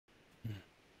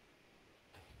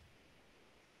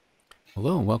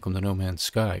Hello and welcome to No Man's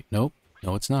Sky. Nope,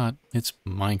 no it's not. It's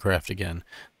Minecraft again.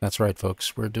 That's right,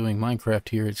 folks. We're doing Minecraft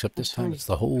here, except this time it's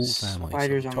the whole family. So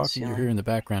the talking you hear in the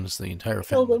background is the entire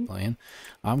family playing.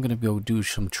 I'm going to go do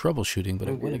some troubleshooting, but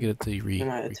I want to get the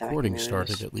recording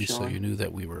started, at least so you knew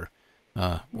that we were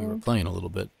playing a little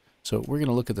bit. So we're going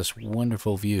to look at this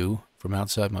wonderful view from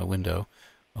outside my window.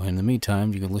 In the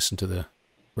meantime, you can listen to the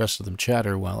rest of them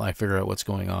chatter while I figure out what's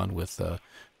going on with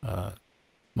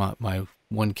my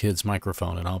one kid's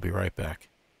microphone, and I'll be right back.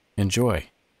 Enjoy.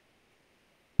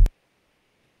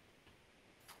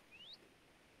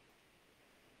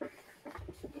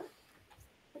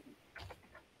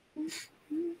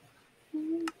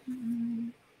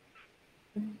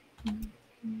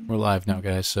 We're live now,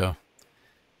 guys, so...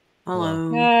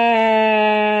 Hello.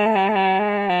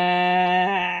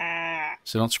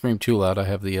 So don't scream too loud. I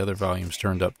have the other volumes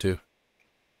turned up, too.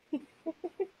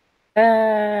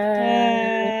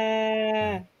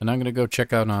 And I'm going to go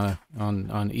check out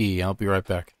on E. I'll be right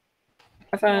back.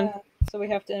 Fine. So we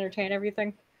have to entertain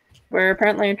everything? We're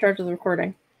apparently in charge of the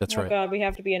recording. That's right. Oh god, we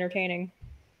have to be entertaining.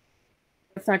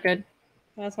 That's not good.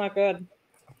 That's not good.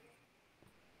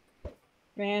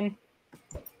 Man.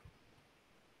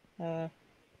 So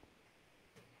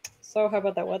how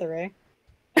about that weather, eh?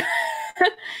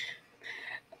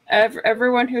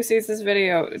 Everyone who sees this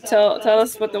video, tell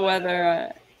us what the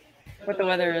weather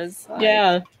is.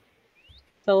 Yeah.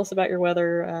 Tell us about your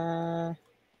weather.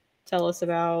 Tell us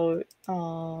about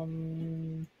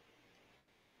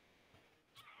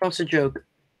What's a joke?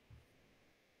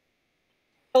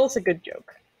 Tell us a good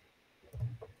joke.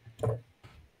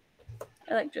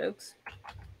 I like jokes.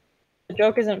 The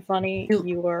joke isn't funny.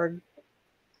 You are...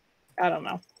 I don't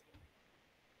know.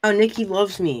 Oh, Nikki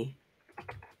loves me.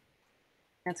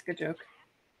 That's a good joke.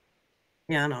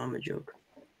 Yeah, I know, I'm a joke.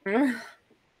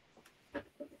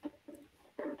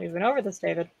 We've been over this,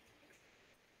 David.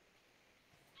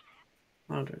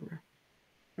 Whatever.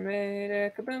 Made a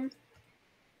kaboom.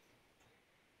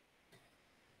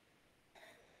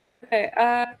 Okay,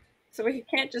 so we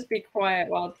can't just be quiet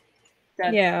while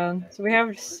Dad's... Yeah, so we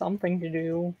have something to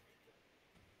do.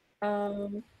 I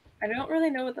don't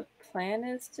really know what the plan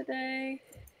is today.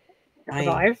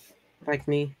 Survive. Like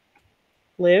me.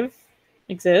 Live.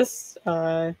 Exist.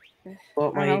 Well,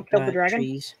 kill the dragon.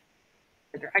 Trees.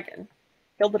 The dragon.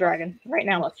 Kill the dragon. Right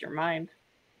now. Lost your mind.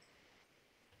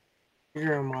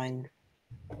 Your mind.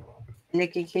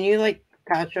 Nikki, can you, like,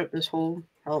 patch up this hole?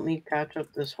 Help me patch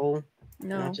up this hole?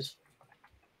 No. Not just...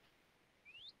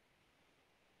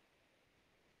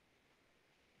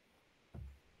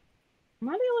 Am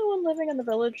I the only one living in the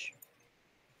village?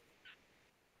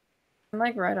 I'm,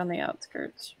 like, right on the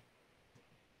outskirts.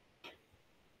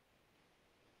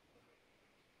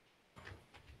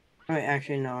 Alright,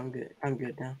 actually, no, I'm good. I'm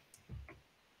good now.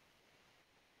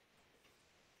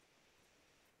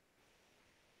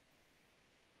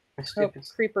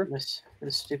 Creeper.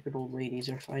 The stupid old ladies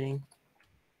are fighting.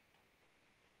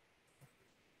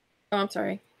 Oh, I'm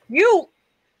sorry. You!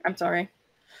 I'm sorry.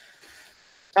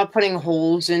 Stop putting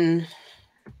holes in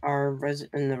our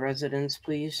the residence,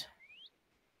 please.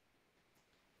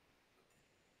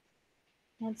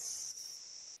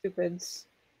 That's stupid.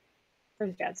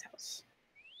 Where's Dad's house?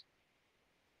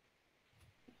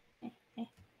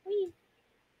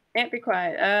 Can't be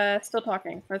quiet. Still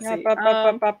talking. Let's see. Guys,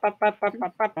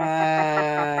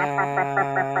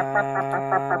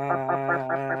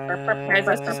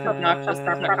 that's just obnoxious.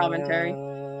 There's no commentary.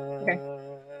 Okay.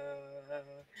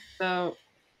 So,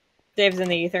 Dave's in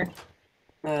the ether.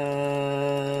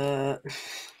 I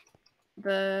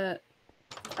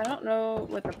don't know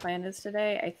what the plan is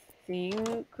today. I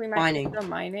think we might go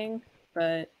mining,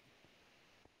 but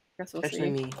I guess we'll see.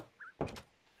 Me.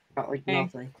 Got like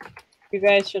nothing. You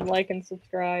guys should like and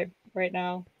subscribe right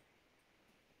now.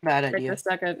 Bad idea. Right this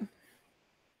second.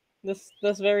 This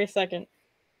very second.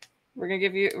 We're gonna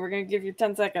give you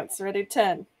 10 seconds. Ready?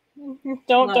 10.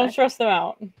 Don't stress them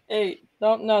out. 8.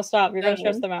 Stop. You're 7, gonna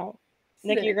stress them out. 6,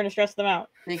 Nikki, you're gonna stress them out.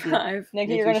 Nikki, 5.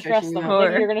 Nikki, you're gonna stress them.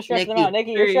 4, Nikki, you're gonna stress them out.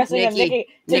 Nikki, you're stressing them. Nikki,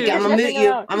 I'm gonna mute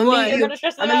you. I'm gonna mute you.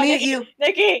 I'm gonna mute you.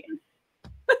 Nikki,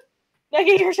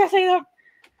 Nikki, you're stressing them.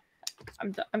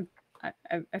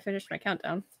 I finished my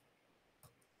countdown.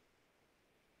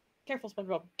 Careful,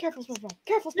 SpongeBob. Careful, SpongeBob.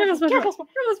 Careful, SpongeBob. Careful,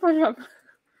 SpongeBob.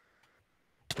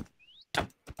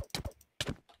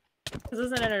 This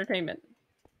isn't entertainment.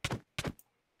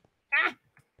 Ah!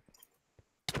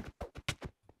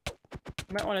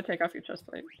 You might want to take off your chest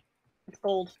plate. It's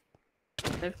gold.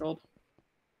 It's gold.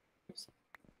 Oops.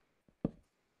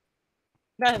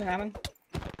 That didn't happen.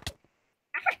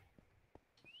 Ah!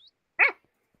 Ah!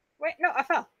 Wait, no, I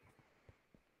fell.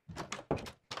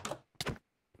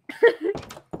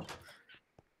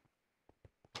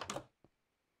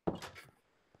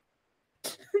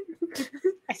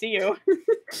 see you.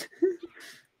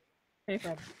 Hey,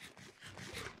 Fred.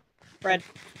 Fred.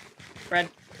 Fred.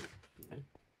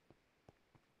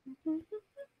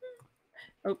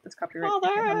 Oh, that's copyright.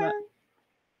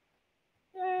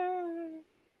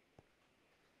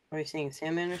 Are you saying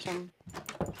salmon or something?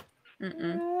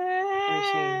 Mm-mm. What are you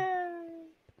saying?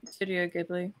 Studio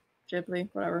Ghibli,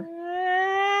 whatever.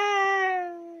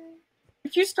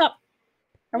 Could you stop?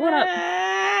 I wanna.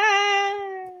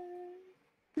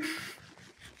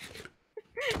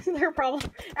 Is there a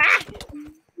problem?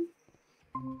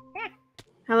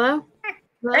 Hello?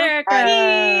 Hello? Erica!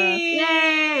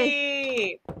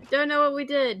 Yay! Don't know what we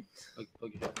did.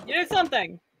 You did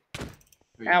something.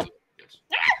 Ow.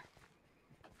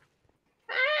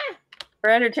 We're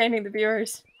entertaining the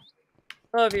viewers.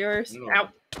 Hello, viewers. No. Ow.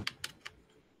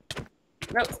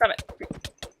 No, stop it.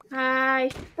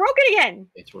 Hi. Broke it again.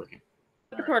 It's working.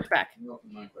 Put the torch back.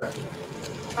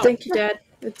 Thank you, Dad.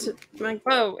 It's my.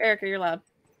 Whoa, Erica, you're loud.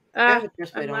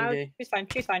 Just I'm wait on loud. Jay. She's fine.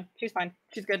 She's fine. She's fine.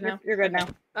 She's good now. You're good now.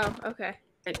 Oh, okay.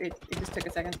 It just took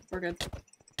a second. We're good.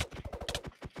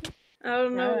 I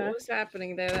don't know what was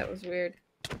happening there. That was weird.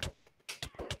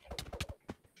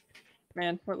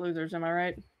 Man, what losers, am I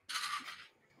right?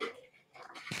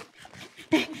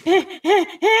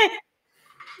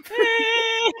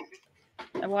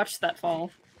 I watched that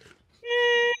fall.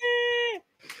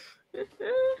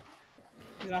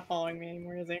 He's not following me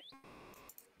anymore, is he?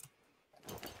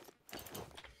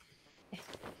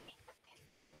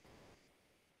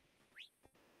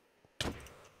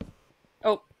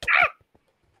 Oh. Ah!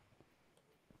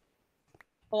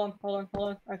 Hold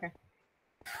on. Okay.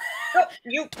 Oh,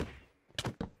 you.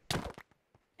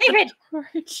 David!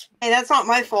 Hey, that's not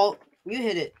my fault. You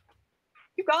hit it.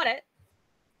 You got it.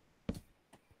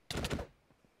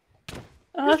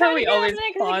 Oh, that's how we always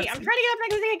pause. I'm trying to get up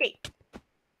next to the gate.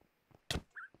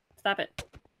 Stop it.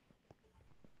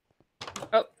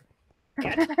 Oh.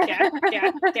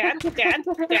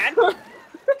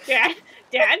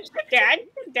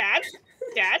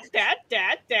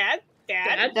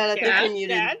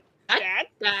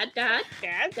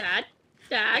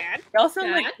 Dad. Y'all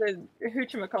sound like the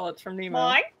whoochamacallits from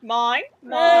Nemo. Mine.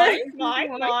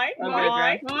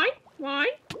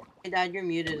 Hey, Dad, you're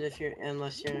muted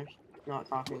unless you're not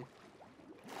talking.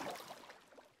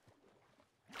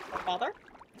 Father?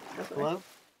 Hello?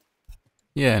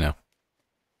 Yeah, I know.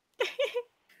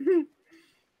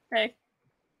 Hey.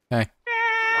 Hey.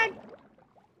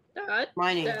 Dad.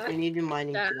 Mining. Dad. We need to do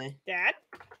mining today. Dad?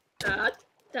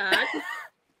 Dad.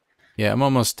 Yeah, I'm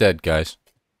almost dead, guys.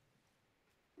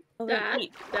 Dad.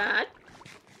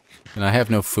 And I have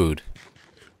no food.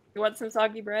 You want some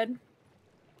soggy bread?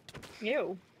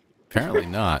 Ew. Apparently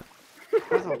not.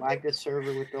 There's a lag this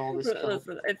server with all this stuff.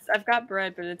 Listen, I've got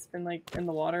bread, but it's been like in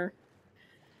the water.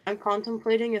 I'm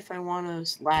contemplating if I want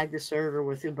to lag the server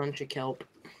with a bunch of kelp.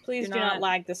 Please do not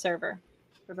lag the server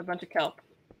with a bunch of kelp.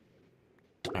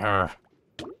 Arrgh.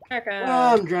 Erica.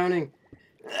 Oh, I'm drowning.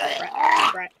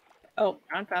 Right. Oh,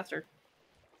 drown faster.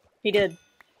 He did.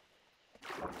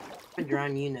 I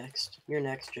drown you next. You're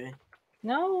next, Jay.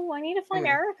 No, I need to find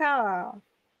Erica.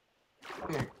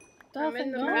 Come here. I'm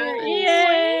in the Yay! mountains. I need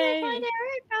to find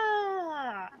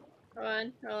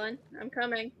Erica. Hold on. I'm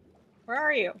coming. Where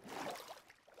are you?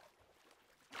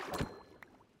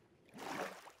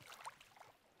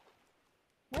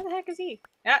 Where the heck is he?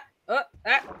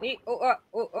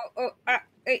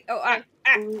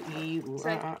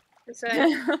 So,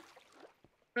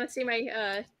 want to see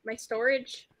my my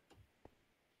storage?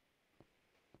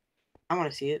 I want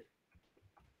to see it.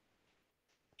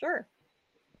 Sure.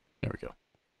 There we go.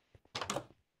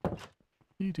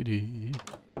 Dee-dee-dee.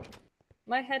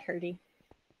 My head hurty.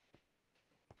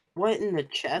 What in the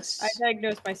chest? I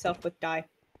diagnosed myself with dye.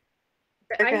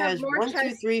 Erica I have has more 1, 2,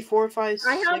 chests. 3, 4, 5, 6.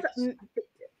 I have,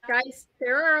 guys.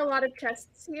 There are a lot of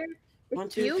chests here. If 1,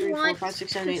 2, you 3, 4, want 5,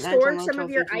 6, 7, to 8, 9, store 10, 11, some 12,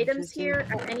 of your 13, items 15. here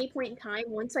at any point in time,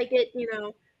 once I get,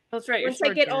 That's right. once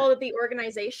I get all of the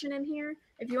organization in here,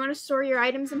 if you want to store your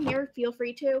items in here, feel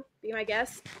free to be my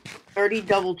guest. 30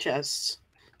 double chests.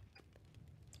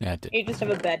 Yeah, it did. You just have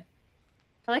a bed.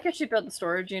 I like how she built the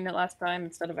storage unit last time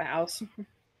instead of a house.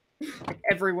 Like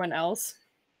everyone else.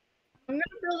 I'm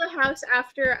gonna build a house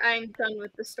after I'm done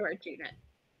with the storage unit.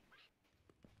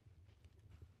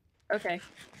 Okay.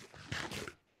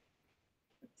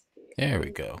 There we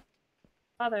go.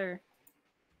 Father.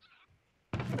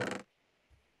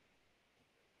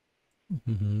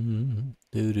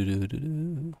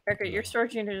 Do-do-do-do-do. Okay, your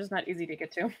storage unit is not easy to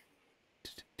get to.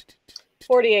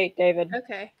 48, David.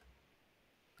 Okay.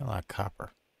 A lot of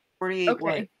copper. 48 Okay.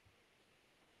 what?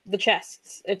 The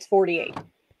chests. It's 48.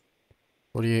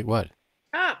 48 what?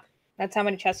 Stop. That's how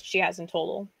many chests she has in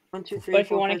total. 1, 2, 3, But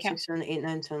if you 4, want to 5, count, 6, 7, 8,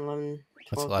 9, 10, 11, 12,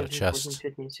 That's a lot of 13, chests. 14,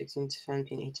 15, 16,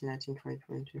 17, 18, 19, 20,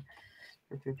 22,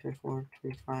 23, 24,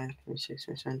 25, 26,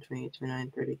 27, 28,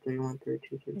 29, 30, 31,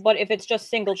 32, 33. But if it's just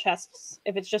single chests,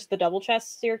 if it's just the double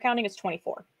chests you're counting, it's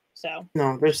 24. So.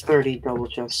 No, there's 30 double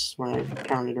chests when I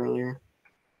counted earlier.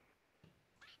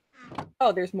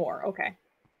 Oh, there's more. Okay.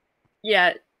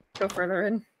 Yeah, go further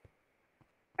in.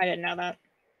 I didn't know that.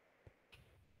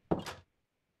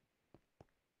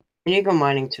 I need to go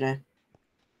mining today.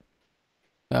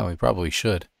 Oh, we probably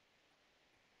should.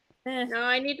 No,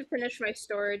 I need to finish my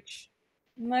storage.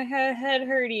 My head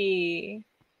hurty.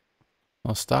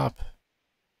 Well, stop.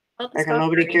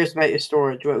 Nobody cares about your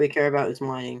storage. What we care about is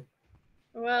mining.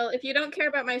 Well, if you don't care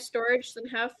about my storage, then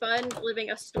have fun living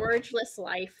a storageless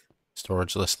life.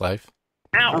 Storageless life.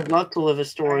 Ow. I'd love to live a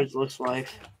storageless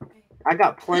life. I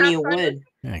got plenty of wood.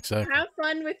 Yeah, exactly. Have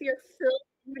fun with your filled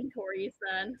inventories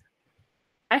then.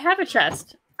 I have a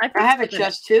chest. I have a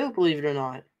chest too, believe it or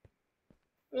not.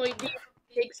 Well, you need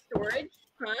big storage,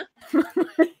 huh?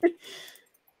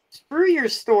 Screw your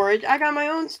storage. I got my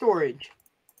own storage.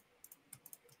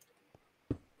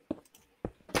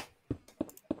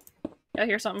 I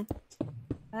hear something.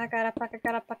 I got a pocket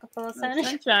full of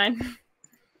Sunshine.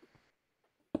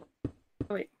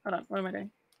 Oh, wait, hold on. What am I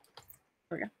doing?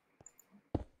 There we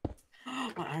go.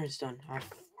 My iron's done. I have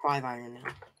 5 iron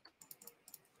now.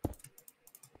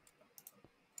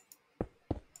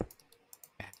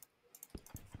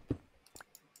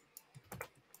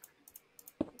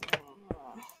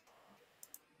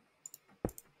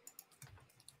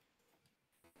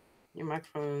 Your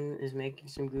microphone is making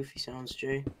some goofy sounds,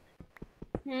 Jay.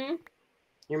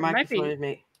 Your microphone is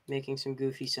making some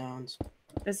goofy sounds.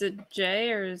 Is it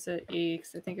J or is it E?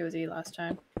 Because I think it was E last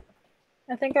time.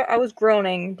 I think I was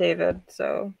groaning, David.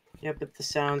 So. Yeah, but the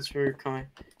sounds were coming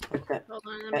like that. Hold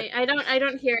on, I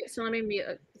don't hear it, so let me mute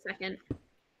a second.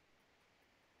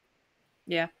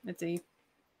 Yeah, it's E.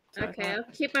 So okay, I'll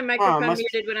keep my microphone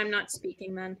muted when I'm not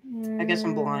speaking then. I guess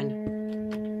I'm blind.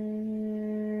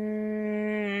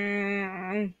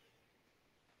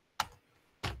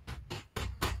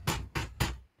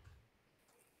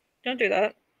 Don't do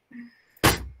that.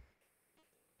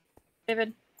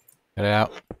 David. Get it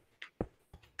out.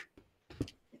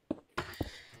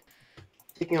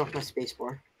 Taking off my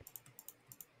spacebar.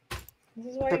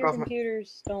 This is why your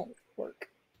computers don't work.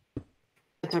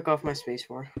 I took off my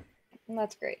spacebar. And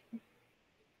that's great.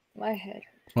 My head.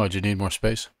 Oh, do you need more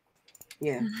space?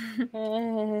 Yeah.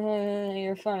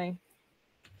 You're funny.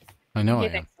 I know I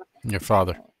am. Your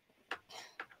father.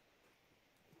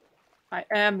 I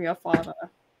am your father.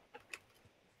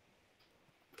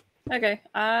 Okay,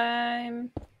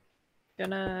 I'm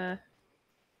gonna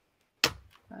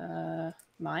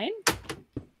mine,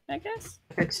 I guess.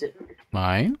 Fix it.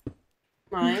 Mine?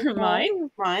 Mine. Mine.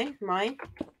 Mine. Mine.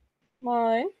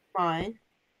 Mine. Mine.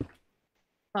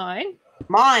 Mine.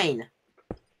 Mine.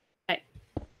 Okay.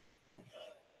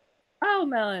 Oh,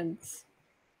 melons.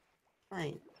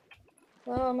 Mine.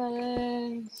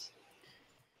 Watermelons.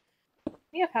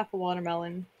 We have half a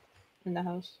watermelon in the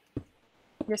house.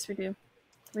 Yes, we do.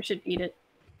 We should eat it.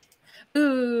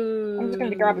 Ooh. I'm just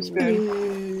gonna grab a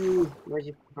spoon. Where'd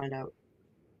you find out?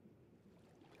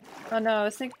 Oh no, I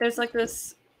think there's like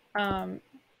this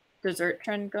dessert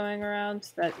trend going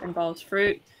around that involves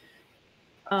fruit.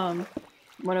 One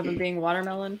of them being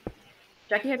watermelon.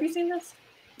 Jackie, have you seen this?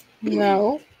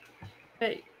 No.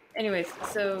 But anyways,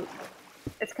 so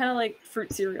it's kind of like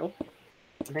fruit cereal.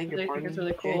 I think it's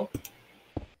really cool.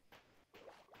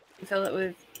 You fill it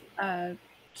with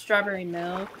strawberry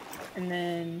milk and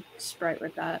then Sprite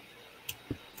with that.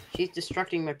 She's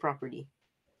destructing my property.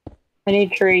 I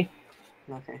need a tree.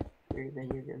 Okay,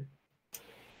 then you're good.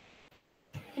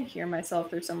 I can hear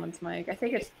myself through someone's mic. I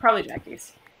think it's probably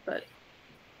Jackie's, but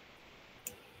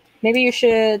maybe you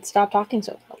should stop talking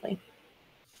so loudly.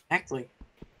 Actually.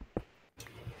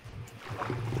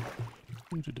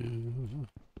 And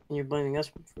you're blaming us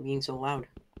for being so loud.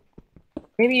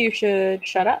 Maybe you should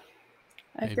shut up.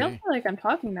 I don't feel like I'm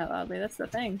talking that loudly. That's the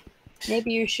thing.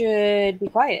 Maybe you should be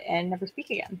quiet and never speak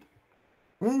again.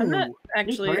 Ooh, I'm not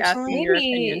actually asking your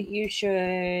opinion. Maybe you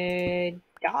should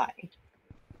die.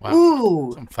 Wow.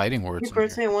 Ooh! Some fighting words. You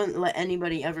personally wouldn't let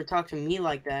anybody ever talk to me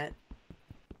like that.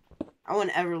 I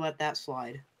wouldn't ever let that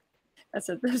slide. I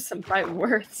said there's some fighting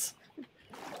words.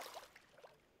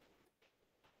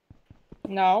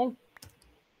 No.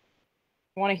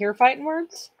 Want to hear fighting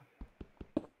words?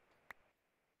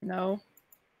 No.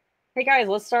 Hey guys,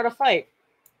 let's start a fight.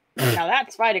 Now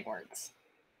that's fighting words.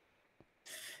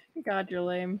 God, you're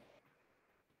lame.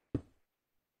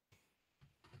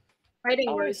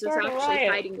 Fighting words is actually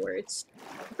fighting words.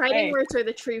 Fighting words are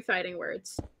the true fighting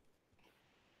words.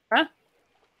 Huh?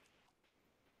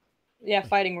 Yeah,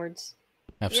 fighting words.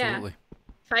 Absolutely. Yeah.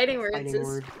 Fighting words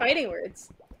is fighting words.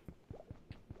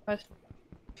 What?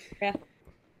 Yeah.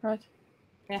 What?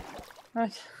 Yeah.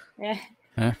 What? Yeah.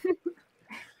 Huh?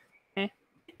 Eh.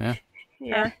 Yeah.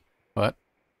 Yeah. What?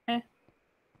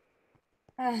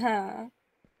 Uh-huh.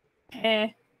 Eh.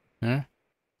 Huh?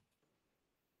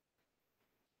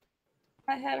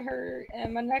 My head hurt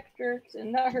and my neck jerks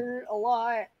and that hurt a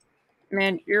lot.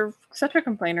 Man, you're such a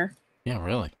complainer. Yeah,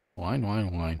 really. Wine,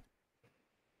 wine, wine.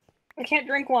 I can't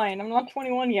drink wine. I'm not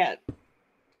 21 yet.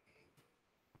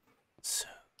 So.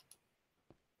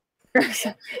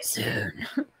 Soon.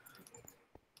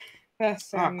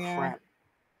 That's Oh, crap.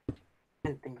 I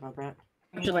didn't think about that.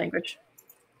 Watch your language.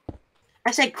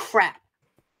 I said crap.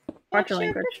 Watch your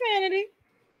language. Profanity.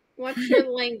 Watch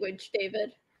your language,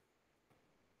 David.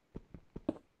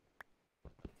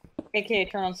 AKA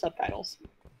turn on subtitles.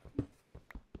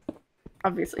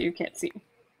 Obviously, you can't see.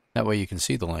 That way you can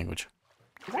see the language.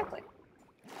 Exactly.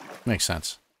 Makes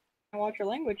sense. And watch your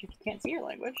language if you can't see your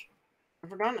language. I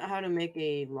forgot how to make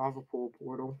a lava pool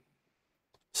portal.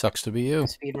 Sucks to be you. A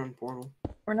speedrun portal.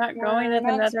 We're not going to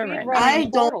the nether right now. I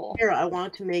don't care. I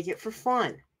want to make it for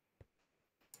fun.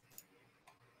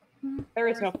 There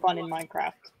is no fun in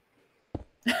Minecraft.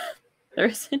 There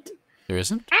isn't. There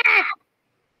isn't?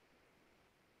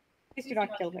 Please do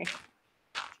not kill me.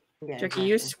 Yeah, Jackie,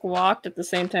 you squawked at the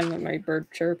same time that my bird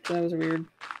chirped. That was weird.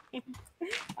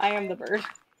 I am the bird.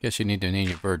 Guess you need to name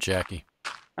your bird Jackie.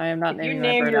 I am not If you naming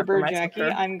name my bird your after bird myself, Jackie,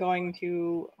 I'm going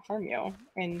to harm you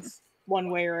in one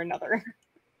way or another.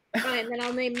 Fine, then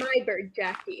I'll name my bird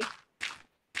Jackie.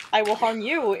 I will harm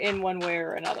you in one way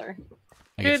or another.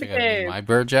 I guess I gotta name my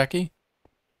bird Jackie?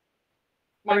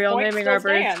 My Are we all point naming still our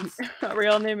birds? stands. Are we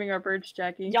all naming our birds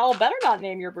Jackie? Y'all better not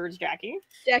name your birds Jackie.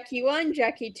 Jackie 1,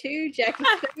 Jackie 2, Jackie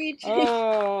 3,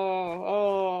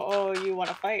 Oh, you want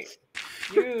to fight.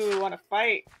 You want to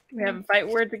fight. We have fight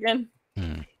words again?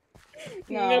 Hmm.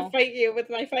 I'm gonna fight you with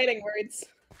my fighting words.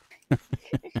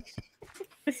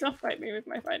 Please don't fight me with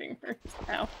my fighting words.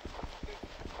 Ow.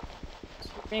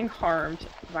 Being harmed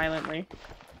violently.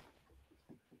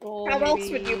 How else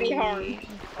would you be harmed?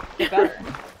 Better.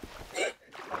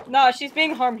 No, she's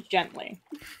being harmed gently.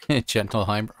 Gentle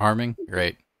harming?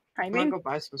 Great. I I'm gonna mean, go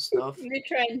buy some stuff. New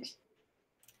trend.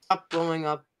 Stop blowing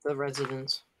up the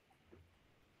residence.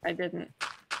 I didn't.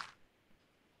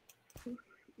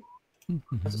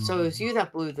 So it's you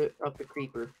that blew up the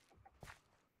creeper.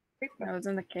 I was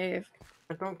in the cave.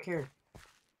 I don't care.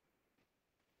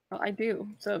 Well, I do.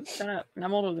 So shut up. And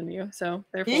I'm older than you, so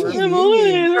therefore.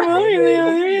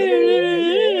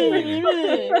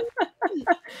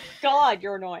 God,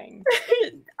 you're annoying.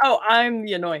 Oh, I'm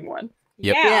the annoying one.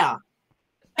 Yep. Yeah.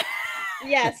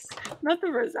 Yes. Not the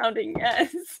resounding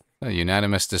yes. A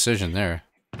unanimous decision there.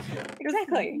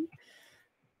 Exactly.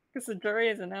 Because the jury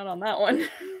isn't out on that one.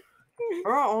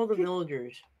 Where are all the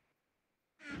villagers?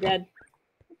 Dead.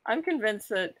 I'm convinced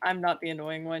that I'm not the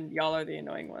annoying one. Y'all are the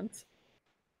annoying ones.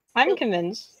 I'm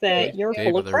convinced that you're Dave,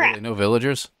 full are of there crap. really no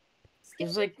villagers?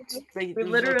 There's like We there's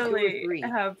literally like 2 or 3.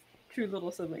 have 2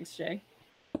 little siblings, Jay.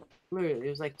 Literally,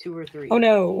 there's like 2 or 3. Oh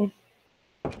no.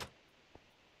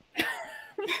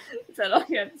 Is that all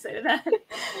you have to say to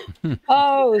that?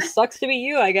 Oh, sucks to be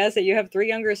you, I guess, that you have 3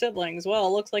 younger siblings. Well,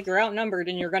 it looks like you're outnumbered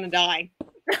and you're gonna die.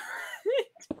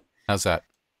 How's that?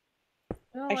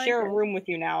 I share a room with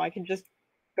you now. I can just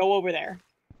go over there.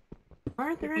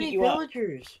 Aren't there Beat any you up.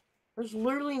 villagers? There's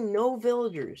literally no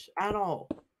villagers at all.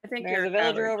 I think There's you're a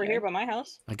villager over Jay. here by my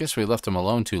house. I guess we left him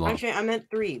alone too long. Actually, I meant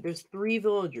 3. There's 3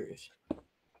 villagers.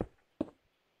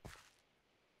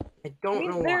 I don't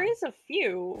know There why. is a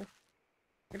few.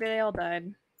 Maybe they all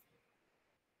died.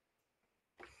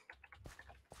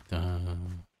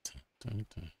 Dun, dun, dun,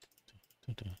 dun,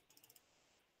 dun, dun.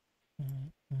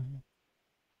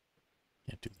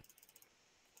 Can't do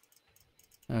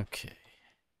that. Okay.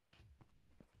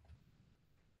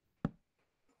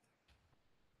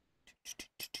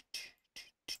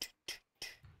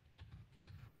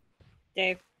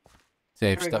 Dave. Dave,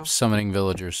 There we stop go. summoning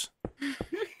villagers.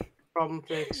 Problem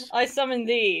fixed. I summon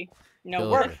thee. No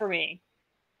Villager. work for me.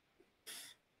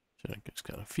 Should I just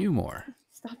got a few more?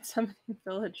 Stop summoning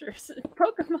villagers.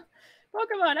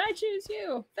 Pokemon, I choose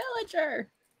you, villager.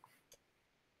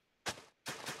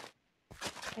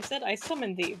 I said I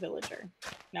summon thee, villager.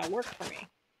 Now work for me.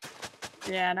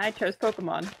 Yeah, and I chose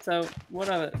Pokemon. So what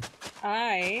of it?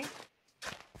 I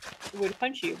would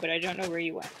punch you, but I don't know where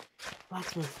you went.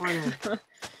 That's my friend.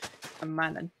 I'm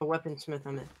mining A weaponsmith,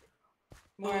 I meant.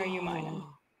 Where are you mining?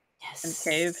 Yes. in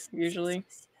a cave usually.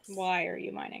 Why are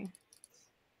you mining?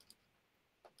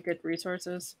 Good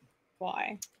resources.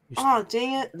 Why? Oh,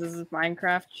 dang it. This is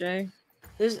Minecraft, Jay.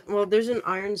 There's an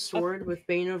iron sword with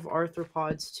Bane of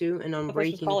Arthropods 2 and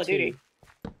Unbreaking 2.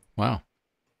 Wow.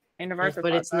 Bane of Yes, Arthropods,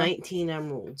 but it's huh? 19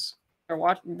 emeralds.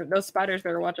 Those spiders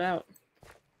better watch out.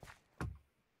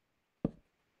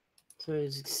 So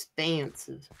it's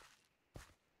expansive.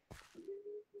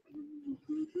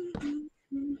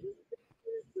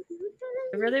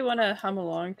 I really want to hum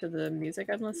along to the music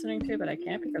I'm listening to, but I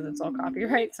can't because it's all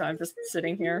copyright, so I'm just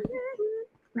sitting here.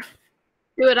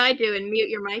 Do what I do and mute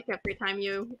your mic every time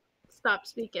you stop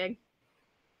speaking.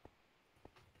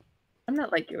 I'm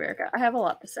not like you, Erica. I have a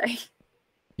lot to say.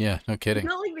 Yeah, no kidding. I'm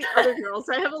not like the other girls.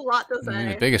 I have a lot to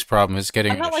say. The biggest problem is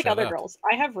getting I'm not like shut other up. girls.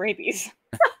 I have rabies.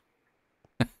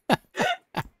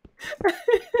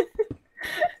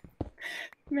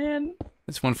 Man.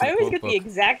 It's one for I always the get the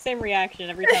exact same reaction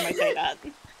every time I say that.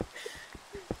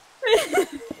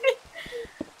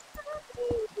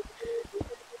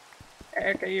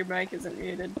 Erica, your mic isn't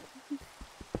muted.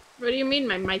 What do you mean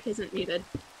my mic isn't muted?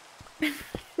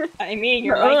 I mean,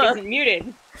 your mic isn't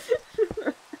muted.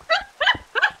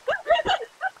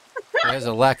 There's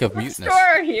a lack of What muteness. store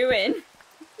are you in?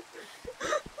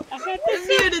 I'm at the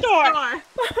soup store. Why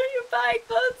are you buying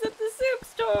clothes at the soup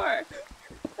store?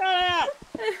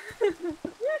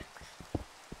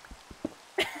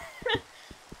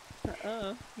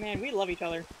 Man, we love each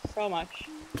other so much.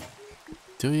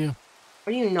 Do you?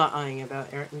 What are you not eyeing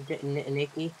about,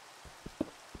 Nikki?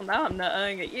 Well, now I'm not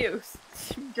eyeing at you,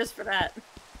 just for that.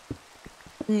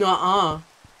 Nuh-uh.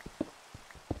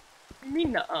 You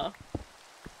mean nuh-uh?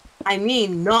 I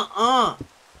mean, nuh-uh.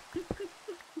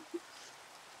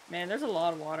 Man, there's a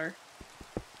lot of water.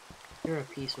 You're a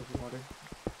piece of water.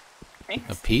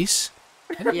 Thanks. A piece?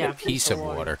 Yeah, A piece of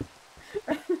water.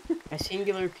 A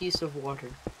singular piece of water.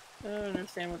 I don't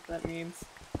understand what that means.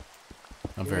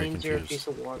 I'm very means you're a confused.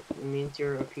 piece of water. It means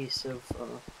you're a piece of,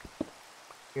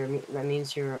 that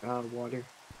means you're, water.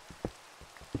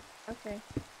 Okay.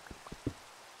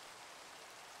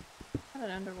 Not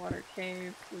an underwater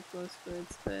cave with low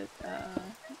squids, but,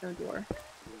 no door.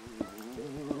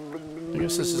 I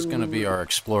guess this is going to be our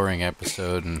exploring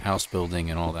episode and house building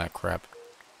and all that crap.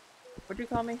 What'd you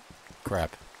call me?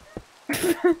 Crap.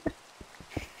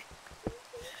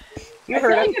 You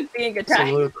heard like him. I'm being It's a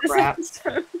attacked. load of crap.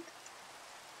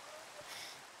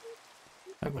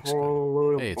 That looks A whole good.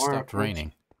 load of Hey, it bark. stopped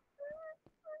raining.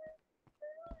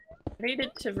 I need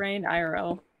it to rain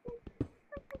IRL.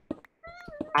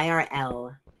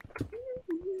 IRL.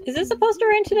 Is it supposed to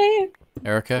rain today?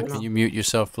 Erica, No. can you mute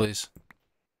yourself, please?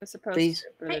 I suppose. Please.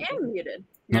 but I it- am muted.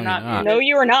 You're No, not you're not. muted. No,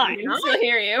 you are not. We can still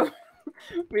hear you.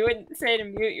 We wouldn't say to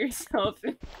mute yourself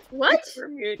if What? we're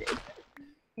muted.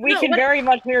 We No, can what- very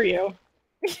much hear you.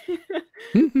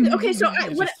 Okay, so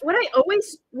what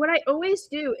I always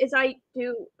do is I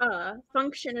do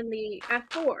function in the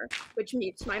F4, which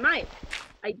mutes my mic.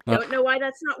 I don't know why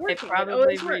that's not It working.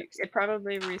 probably works. it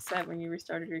probably reset when you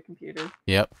restarted your computer.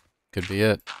 Yep, could be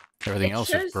it. Everything It else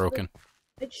shows is broken.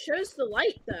 It shows the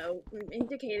light though,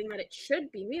 indicating that it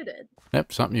should be muted. Yep,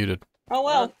 it's not muted. Oh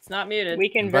Well, well, it's not muted. we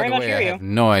can And by very the much way, hear I you. have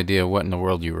no idea what in the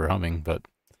world you were humming, but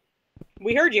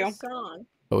We heard you. Song.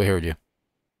 we heard you.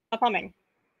 Stop humming.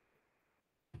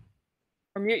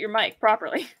 Or mute your mic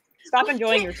properly. Stop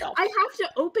enjoying yourself. I have to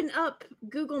open up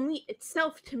Google Meet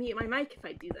itself to mute my mic if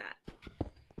I do that.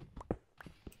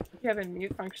 You have a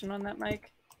mute function on that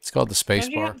mic? It's called the space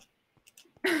Don't you bar.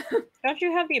 Don't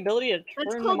you have the ability to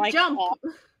That's turn the called mic jump. off?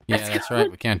 Yeah, that's right.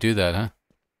 We can't do that, huh?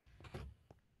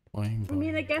 Boing, I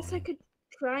mean, I boing, guess I boing. could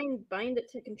try and bind it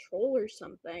to control or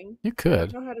something. You I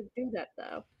could. don't know how to do that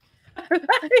though.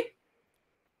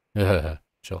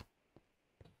 Chill.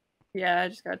 Yeah, I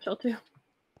just got chill too.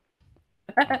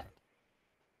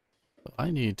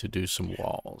 I need to do some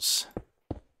walls.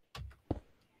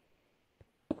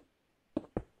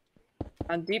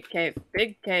 On deep cave,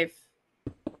 big cave.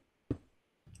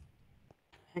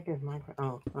 Heck is Minecraft.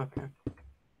 Oh, okay.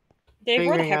 Dave,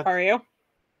 where the Figuring heck out- are you?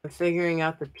 I'm figuring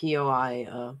out the POI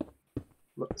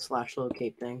 /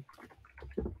 locate thing.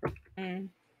 Mm.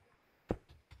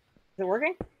 Is it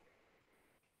working?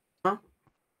 Huh?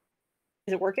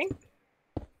 Is it working?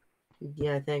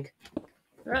 Yeah, I think.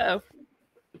 Uh-oh.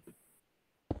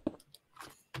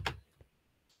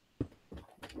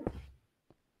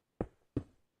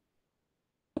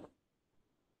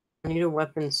 I need a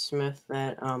weaponsmith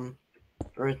that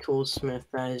or a toolsmith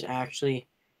that is actually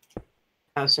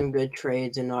have some good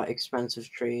trades and not expensive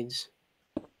trades.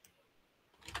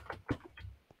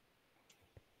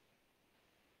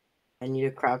 I need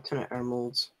a crap ton of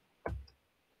emeralds.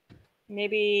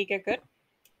 Maybe get good?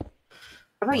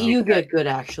 How about you get good,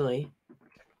 actually?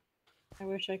 I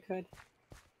wish I could.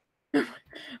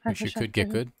 Wish you could get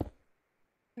good?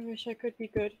 I wish I could be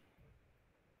good.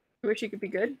 I wish you could be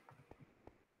good.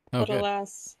 Oh, but good.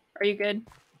 alas. Are you good?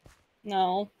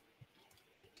 No.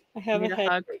 I have a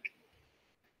headache.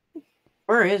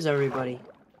 Where is everybody?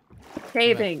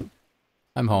 Caving.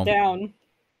 I'm home. Down.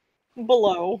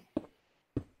 Below.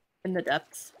 In the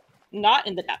depths. Not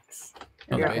in the depths.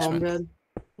 Oh, the basement.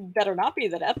 Better not be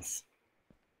the depths.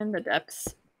 In the depths.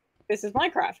 This is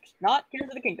Minecraft, not Tears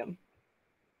of the Kingdom.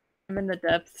 I'm in the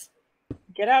depths.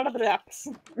 Get out of the depths.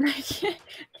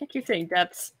 Can't keep saying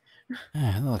depths.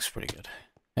 Yeah, that looks pretty good.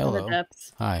 Hello. In the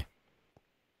depths. Hi.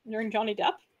 You're in Johnny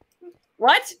Depp?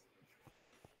 What?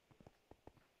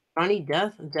 Johnny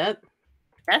Depp? Death?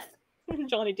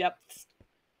 Johnny Depp's.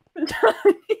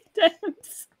 Johnny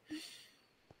Depp's.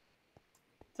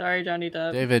 Sorry, Johnny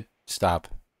Depp. David, stop.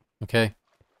 Okay?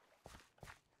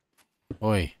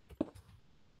 Oi.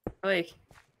 Oi.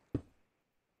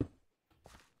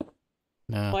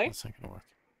 No, Oi? that's not gonna work.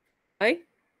 Oi?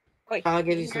 Oi. I'll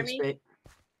give you some space.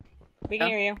 We can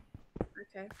hear you.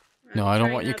 Okay. No, I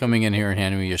don't want you coming in here and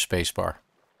handing me your space bar.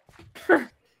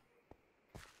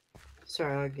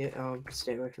 Sorry, I'll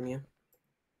stay away from you.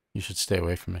 You should stay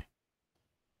away from me.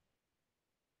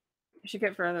 You should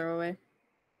get further away.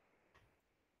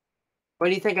 What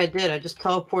do you think I did? I just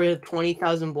teleported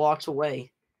 20,000 blocks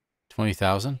away.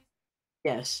 20,000?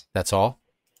 Yes. That's all?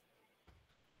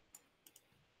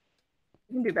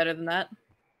 You can do better than that.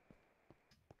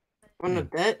 On a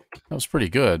bet? That was pretty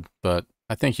good, but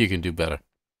I think you can do better.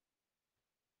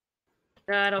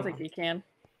 No, I don't think you can.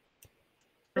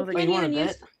 I don't Wait, think you want to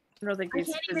bet? I don't think I he's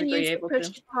can't even physically use the able push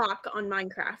to. to talk on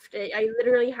Minecraft. I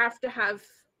literally have to have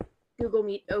Google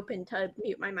Meet open to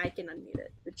mute my mic and unmute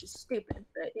it, which is stupid,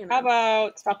 but you know. How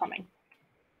about stop humming?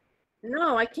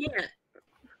 No, I can't.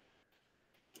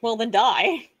 Well, then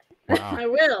die. Wow. I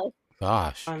will.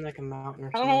 Gosh. Find like a mountain or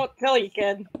I something. don't know what to tell you,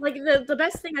 kid. Like the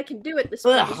best thing I can do at this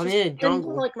point Ugh, is I'm just in a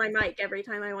jungle. like my mic every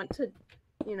time I want to,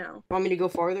 you know. Want me to go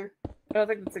farther? I don't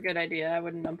think that's a good idea. I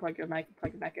wouldn't unplug your mic and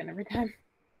plug it back in every time.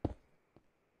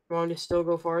 Want me to still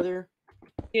go farther?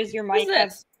 Does your Who's mic have?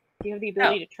 this? Do you have the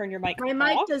ability to turn your mic My off?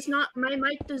 mic does not. My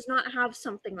mic does not have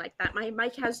something like that. My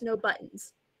mic has no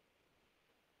buttons.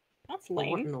 That's What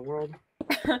in lame. the world?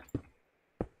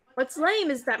 What's lame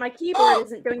is that my keyboard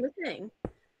isn't doing the thing.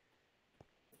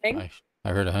 Thing? I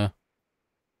heard a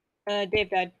huh? Dave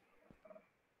died.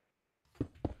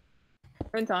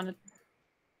 Ruin's on it.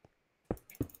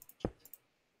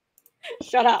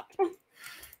 Shut up.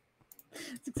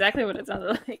 It's exactly what it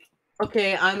sounded like.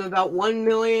 Okay, I'm about 1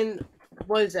 million.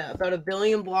 What is that? About 1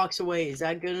 billion blocks away. Is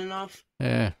that good enough?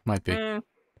 Yeah, might be. Mm,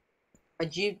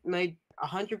 My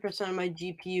 100% of my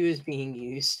GPU is being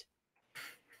used.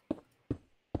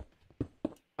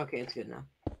 Okay, it's good now.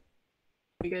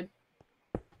 be good.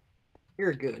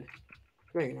 You're good.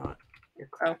 No, you're not. You're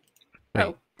crap. Wait,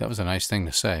 Oh. that was a nice thing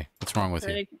to say. What's wrong with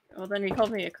you? Well, then he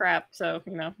called me a crap, so,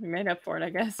 you know, he made up for it, I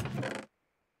guess.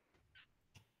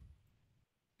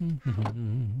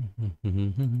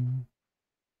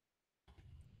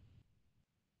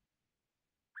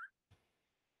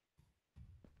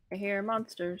 I hear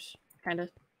monsters, kind of.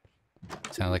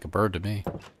 Sound like a bird to me.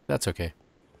 That's okay.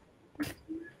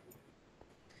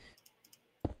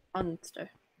 Monster.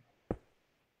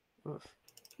 Oof.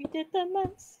 He did the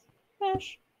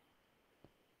mash.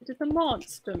 It is the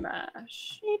monster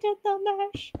mash. He did the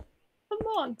mash. The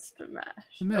monster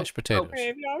mash. The mashed potatoes.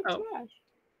 Graveyard Oh.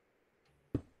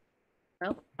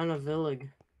 smash. On a village.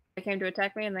 They came to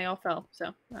attack me and they all fell,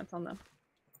 so that's on them.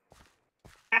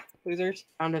 Ah, losers.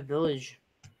 Found a village.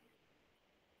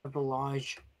 A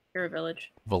village. You're a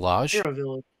village. Village? You're a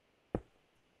village.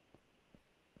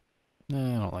 No,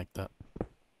 I don't like that.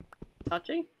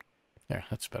 Sachi? There,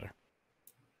 that's better.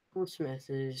 Smith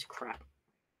is crap.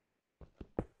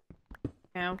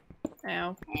 Ow.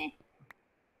 Ow.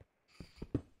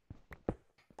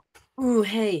 Ooh,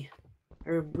 hay.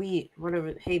 Or wheat.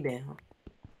 Whatever. Hay bale.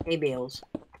 Hay bales.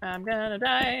 I'm gonna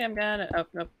die. I'm gonna. Oh,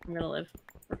 nope. I'm gonna live.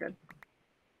 We're good.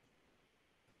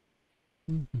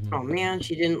 Oh man,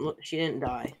 she didn't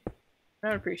die. I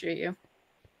don't appreciate you,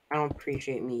 I don't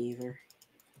appreciate me either.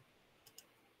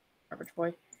 garbage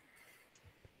boy.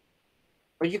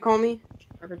 What'd you call me?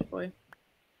 Garbage boy.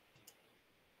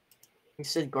 You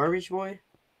said garbage boy?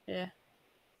 Yeah.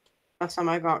 Last time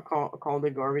I got called a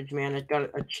garbage man, I got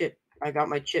a chip. I got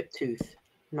my chip tooth.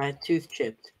 My tooth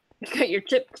chipped. You got your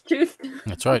chipped tooth.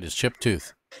 That's right, it's chipped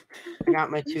tooth. I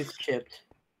got my tooth chipped.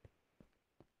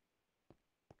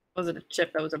 Was it a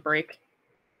chip? That was a break.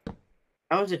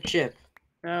 That was a chip.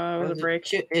 No, it was a break.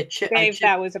 Chip. Dave,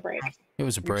 that was a break. It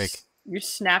was a break. You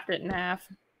snapped it in half.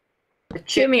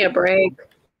 Give me a break.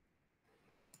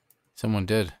 Someone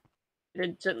did.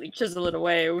 It gently chisel it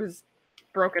away. It was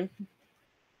broken.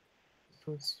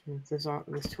 This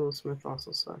toolsmith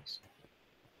also sucks.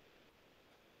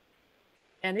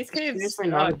 And these caves. Seriously,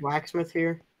 not a blacksmith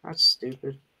here? That's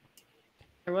stupid.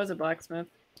 There was a blacksmith.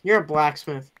 You're a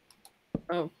blacksmith.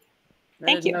 Oh, Thank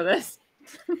I didn't you. know this.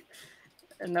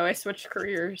 And though I switched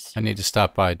careers. I need to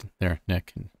stop by there,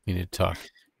 Nick, and we need to talk.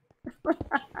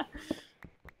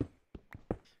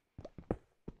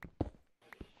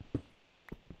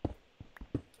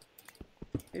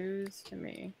 Who's to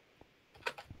me?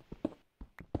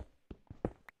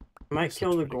 I might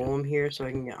kill the golem here so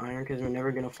I can get iron, because we're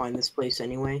never going to find this place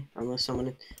anyway, unless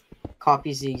someone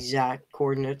copies the exact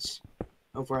coordinates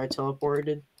of where I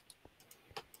teleported.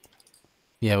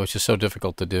 Yeah, which is so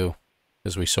difficult to do,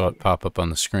 as we saw it pop up on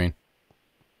the screen.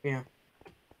 Yeah.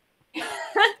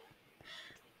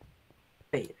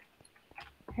 Wait.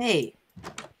 Hey.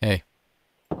 Hey.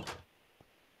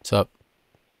 What's up?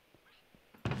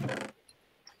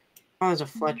 Oh, there's a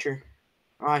Fletcher.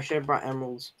 Oh, I should have brought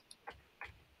emeralds.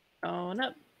 Oh,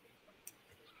 no.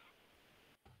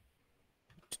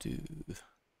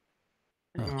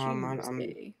 Oh, I'm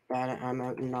bad at, I'm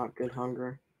at not good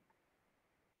hunger.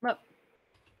 Up.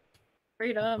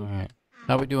 Freedom. Alright.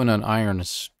 How we doing on iron?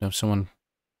 Is someone...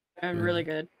 I'm really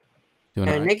good. Doing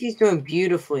Yeah, Nikki's doing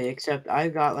beautifully, except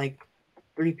I've got like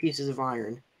 3 pieces of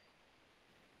iron.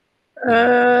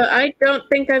 I don't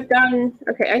think I've done...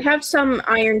 Okay, I have some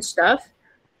iron stuff.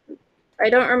 I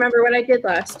don't remember what I did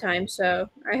last time, so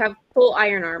I have full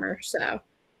iron armor, so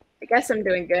I guess I'm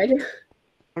doing good.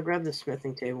 I'll grab the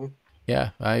smithing table. Yeah,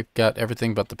 I got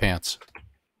everything but the pants.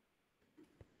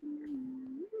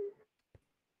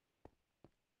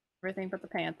 Everything but the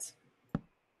pants.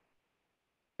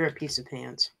 You're a piece of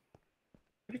pants.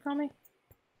 What'd you call me?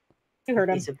 You heard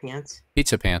him. Piece of pants.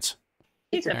 Pizza pants.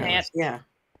 Pizza pants. Yeah.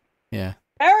 Yeah.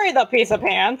 Bury the piece of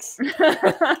pants.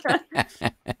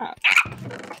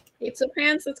 Pizza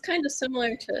Pants, that's kind of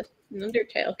similar to an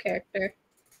Undertale character.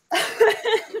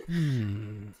 Let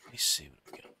me see what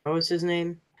we got. What was his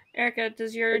name? Erica,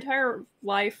 does your entire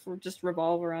life just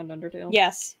revolve around Undertale?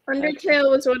 Yes. Undertale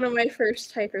was one of my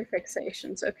first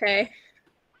hyperfixations, okay?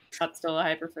 That's still a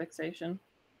hyperfixation.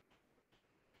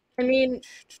 I mean...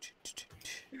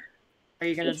 Are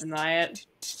you gonna deny it?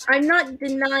 I'm not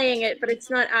denying it, but it's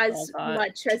not as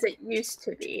much as it used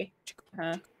to be.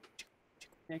 Huh?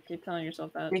 Yeah, keep telling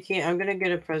yourself that. Nikki, I'm gonna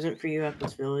get a present for you at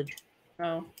this village.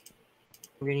 No.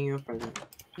 I'm getting you a present.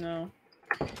 No.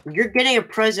 You're getting a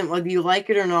present whether you like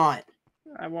it or not.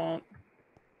 I won't.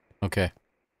 Okay.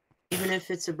 Even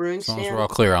if it's a brewing As long stand? as we're all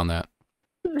clear on that.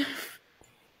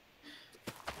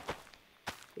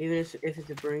 Even if it's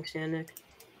a brewing stand, Nick?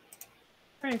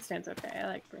 Brewing stand's okay. I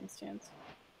like brewing stands.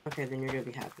 Okay, then you're gonna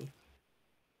be happy.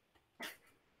 I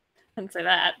didn't say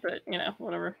that, but, you know,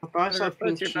 whatever. I thought I saw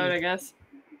pink your sheep. boat, I guess.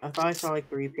 I thought I saw like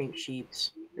 3 pink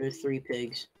sheeps. There's 3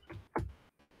 pigs.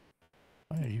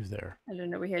 Why are you there? I didn't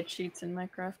know we had sheets in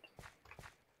Minecraft.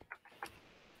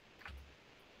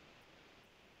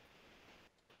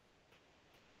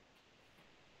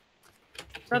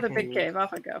 Another big cave.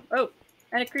 Off I go. Oh,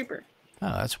 and a creeper.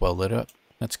 Oh, that's well lit up.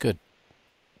 That's good.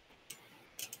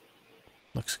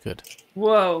 Looks good.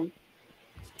 Whoa.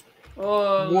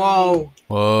 Whoa. Whoa.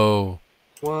 Whoa.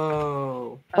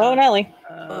 Whoa. Whoa, Nelly.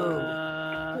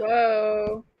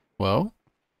 Whoa. Whoa?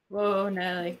 Whoa,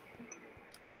 Nelly.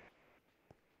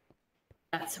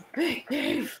 That's a big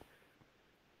cave.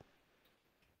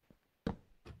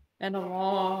 And a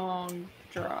long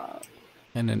drop.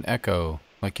 And an echo.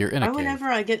 Like you're in a cave. Whenever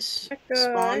I get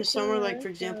spawned somewhere, like for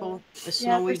example, a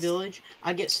snowy village,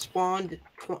 I get spawned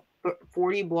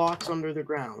 40 blocks under the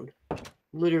ground.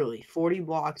 Literally, 40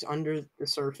 blocks under the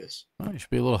surface. Oh, you should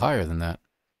be a little higher than that.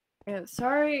 Yeah,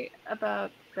 sorry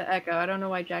about the echo. I don't know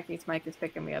why Jackie's mic is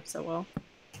picking me up so well.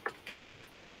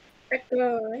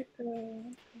 Echo.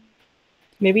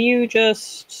 Maybe you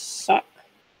just suck.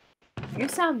 You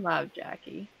sound loud,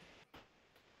 Jackie.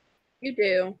 You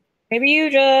do. Maybe you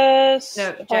just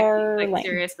No, Jackie, are like, lame.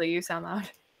 seriously, you sound loud.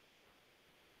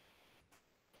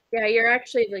 Yeah, you're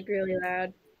actually like really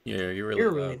loud. Yeah, you're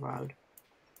really loud.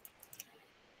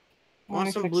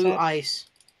 Want some blue ice?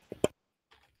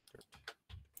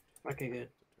 Okay, good.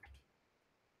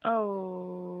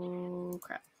 Oh,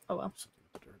 crap. Oh, well.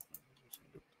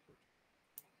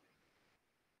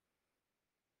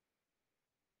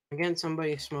 Again,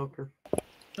 somebody a smoker.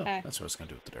 Oh, that's what I was going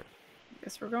to do with the dirt.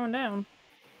 Guess we're going down.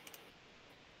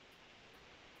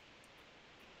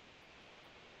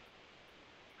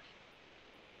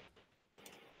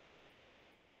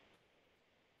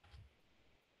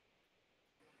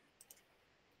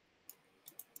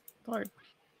 hard.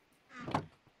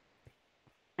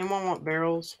 Anyone want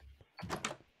barrels?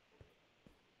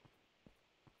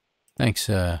 Thanks,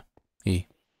 E.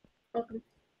 Welcome.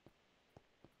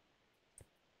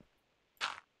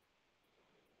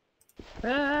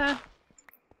 Ah.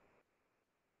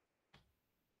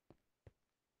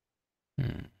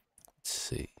 Let's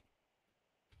see.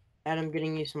 Adam,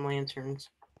 getting you some lanterns.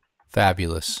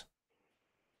 Fabulous.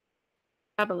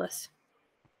 Fabulous.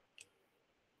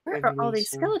 Where are all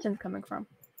these skeletons coming from?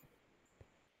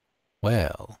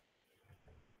 Well.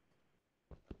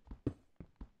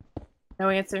 No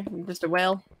answer. Just a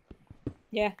whale.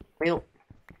 Yeah. Whale.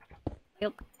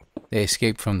 Yep. They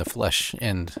escaped from the flesh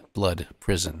and blood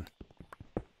prison.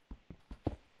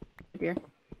 Dear.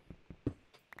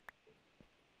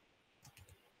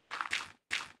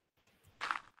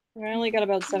 I only got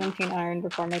about 17 iron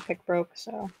before my pick broke,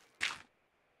 so.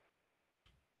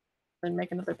 Then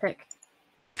make another pick.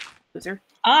 Loser.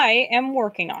 I am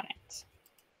working on it.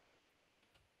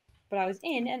 But I was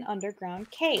in an underground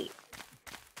cave.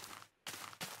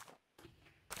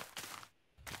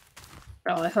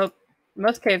 Well, I hope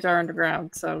most caves are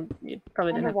underground, so you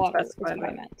probably didn't have to specify what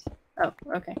I meant. Oh,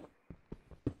 okay.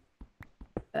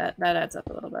 That adds up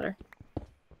a little better.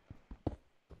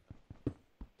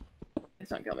 Please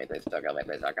don't kill me, please don't kill me,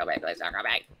 please don't kill me, please don't kill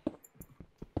me.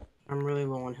 I'm really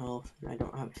low on health, and I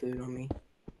don't have food on me.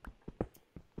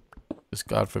 Just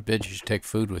God forbid you should take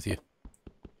food with you.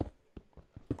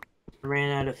 I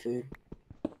ran out of food.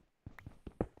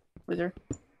 Loser.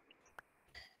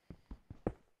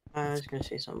 I was gonna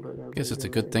say something, but I guess it's a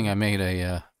good thing I made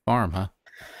a farm, huh?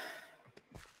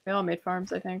 We all made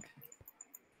farms, I think.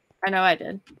 I know I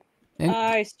did.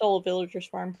 I stole a villager's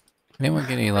farm. Anyone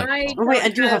get any, like... Oh, wait, I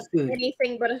do have food.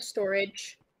 Anything but a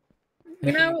storage.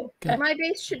 You know, my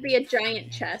base should be a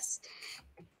giant chest.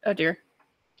 Oh, dear.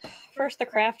 First the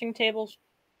crafting table's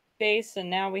base, and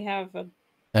now we have a...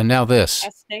 And now this.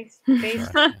 Base.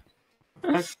 I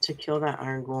have to kill that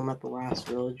iron golem at the last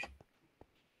village.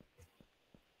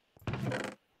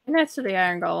 Next to the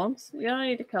iron golems. You don't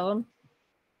need to kill them.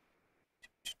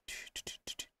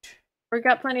 We've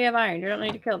got plenty of iron. You don't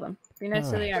need to kill them. Be nice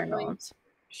to the iron golems.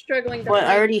 Struggling to But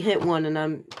I already hit one, and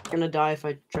I'm gonna die if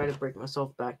I try to break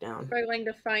myself back down. Struggling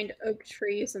to find oak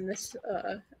trees in this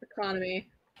economy.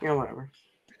 Yeah, whatever.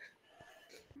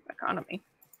 Economy.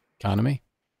 Economy.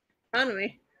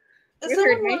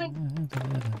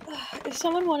 If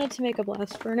someone wanted to make a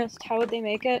blast furnace, how would they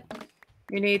make it?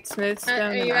 You need smooth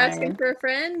stone Are you asking for a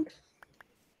friend?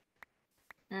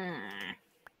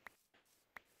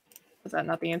 Was that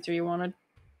not the answer you wanted?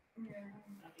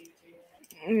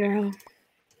 Yeah.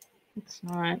 It's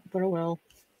not, but it will.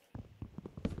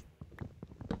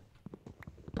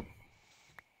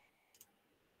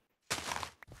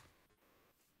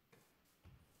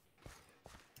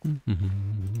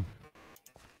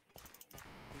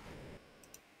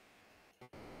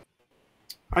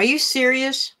 Are you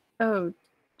serious? Oh,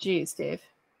 geez, Dave.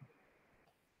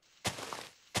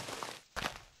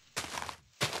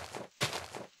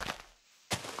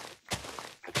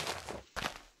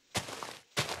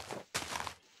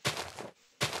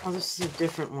 Oh, this is a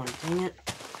different one. Dang it.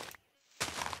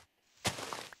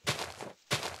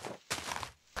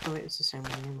 Oh, wait, it's the same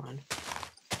one. Never mind. I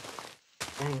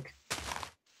think.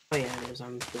 Oh, yeah, it is.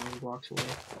 I'm building blocks away.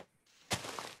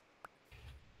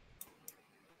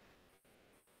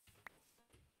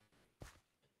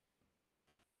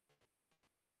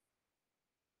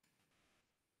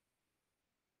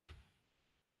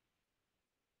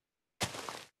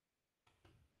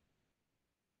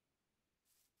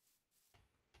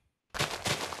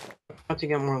 I have to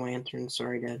get more lanterns.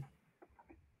 Sorry, Dad.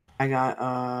 I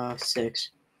got 6.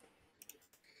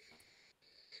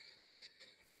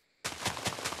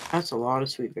 That's a lot of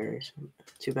sweet berries.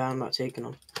 Too bad I'm not taking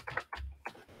them.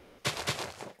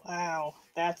 Wow,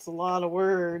 that's a lot of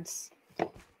words.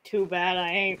 Too bad I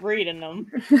ain't reading them.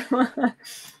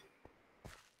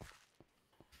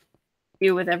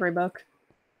 You with every book.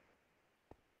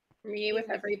 Me with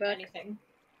every book. Anything.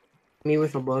 Me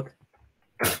with a book.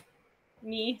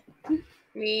 Me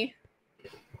Me.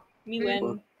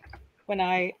 when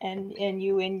I and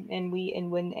you and we and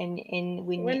when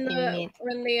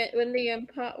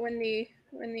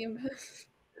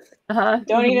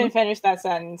don't even finish that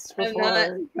sentence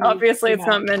before. Obviously, it's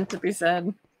not meant to be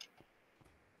said.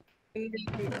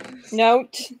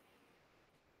 Note.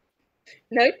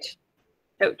 Note.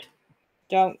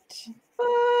 Don't.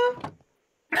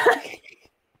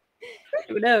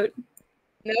 Note.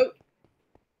 Nope.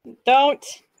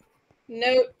 Don't.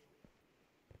 Nope.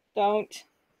 Don't.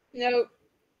 Nope.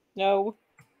 No.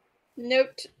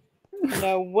 Note.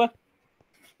 No.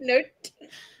 Note.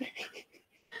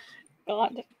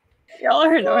 God. Y'all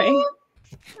are annoying.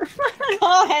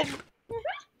 God.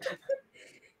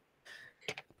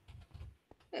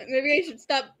 Maybe I should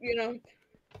stop, Me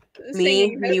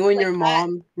singing. when your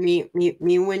mom. Me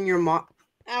when your mom.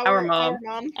 Our mom.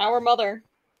 Our mother.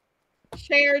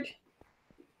 Shared.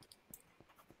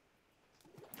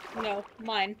 No,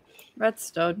 mine.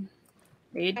 Redstone.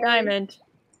 Need diamond.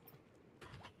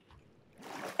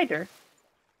 Spider.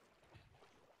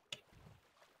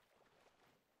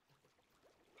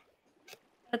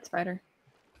 That spider.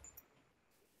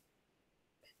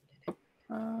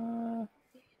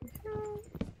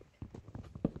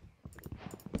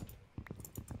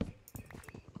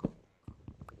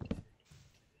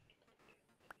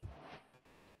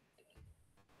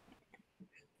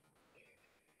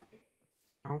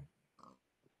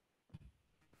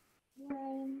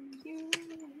 When you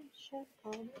shut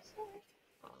all this off.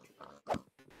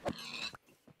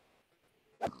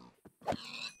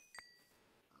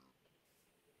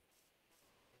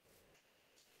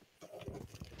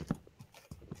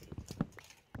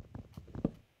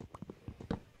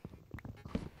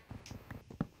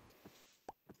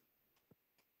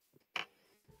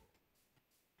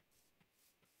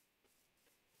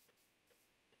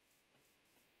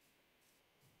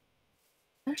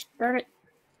 Gosh darn it.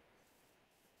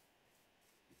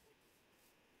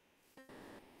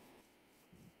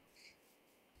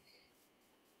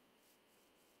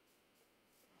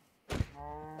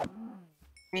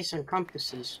 Need some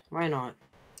compasses. Why not?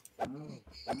 I don't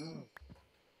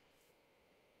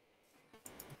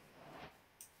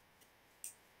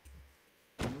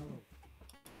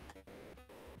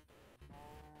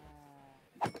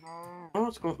know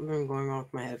what's going on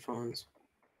with my headphones.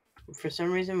 For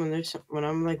some reason, when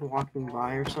I'm like walking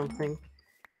by or something,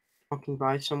 walking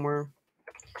by somewhere,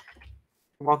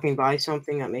 walking by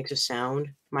something that makes a sound,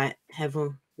 the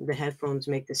headphones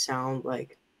make the sound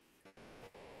like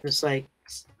just like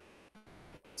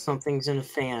something's in a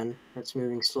fan that's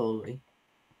moving slowly.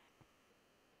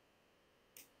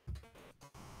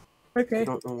 Okay. I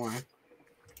don't know why.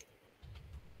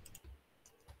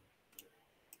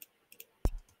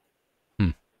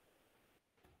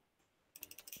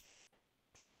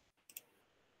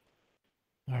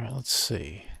 All right, let's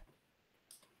see.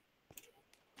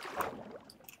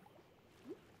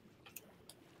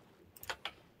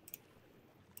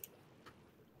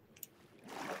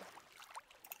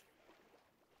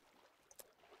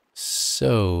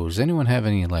 So, does anyone have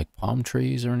any, like, palm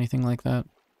trees or anything like that?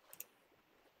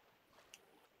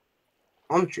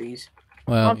 Palm trees?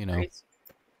 Well, Palm trees.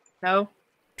 No.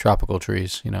 Tropical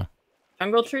trees,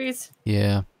 Jungle trees?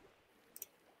 Yeah.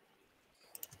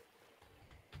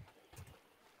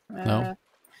 No?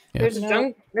 Yeah.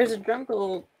 There's a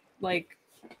jungle, like,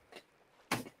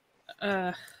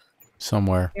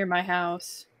 somewhere near my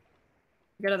house.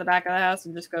 Go to the back of the house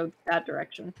and just go that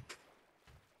direction.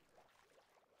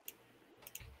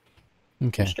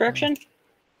 Okay. Which direction?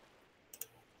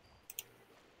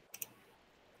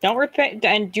 Don't repeat,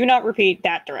 and do not repeat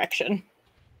that direction.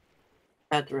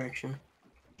 That direction.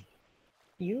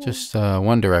 Just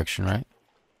one direction, right?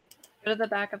 Go to the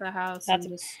back of the house and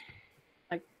just,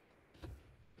 like,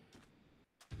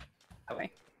 that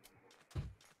way.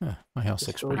 My house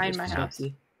looks pretty behind my house.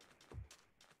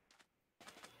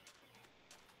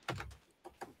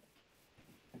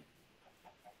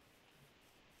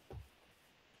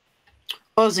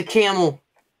 Oh, there's a camel.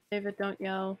 David, don't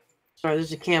yell. Sorry,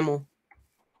 there's a camel.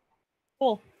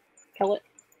 Cool. Kill it.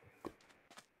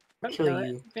 Don't Kill it.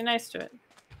 you. Be nice to it.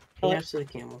 Be nice to the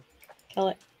camel. Kill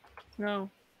it. No.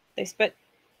 They spit.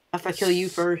 If I kill you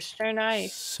first. Very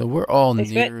nice. So we're all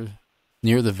near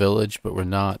the village, but we're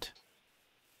not.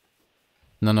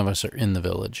 None of us are in the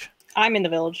village. I'm in the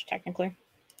village, technically.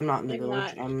 I'm not in the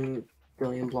village. I'm a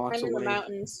billion blocks away. I'm in the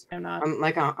mountains. I'm not. I'm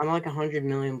like 100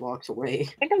 million blocks away. I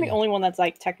think I'm the only one that's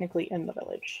like technically in the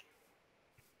village.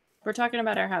 We're talking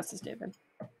about our houses, David.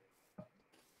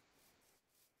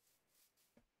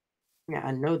 Yeah,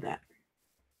 I know that.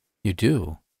 You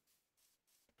do?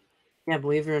 Yeah,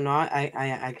 believe it or not,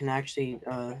 I can actually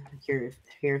hear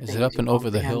things. Is it up and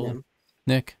over the hill, them.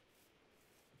 Nick?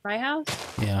 My house?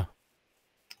 Yeah.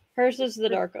 Hers is the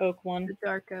dark oak one. The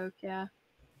dark oak, yeah.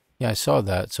 Yeah, I saw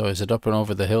that. So is it up and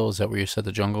over the hill? Is that where you said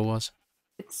the jungle was?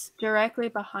 It's directly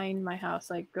behind my house.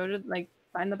 Like, go to, like,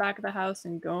 find the back of the house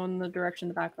and go in the direction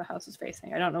the back of the house is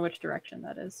facing. I don't know which direction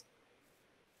that is.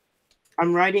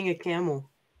 I'm riding a camel.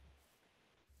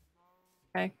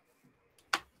 Okay.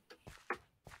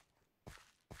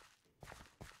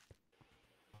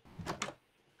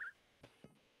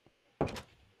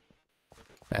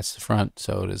 That's the front,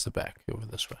 so it is the back over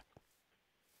this way.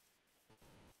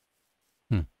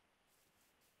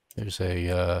 There's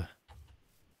a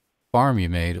farm you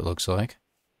made, it looks like.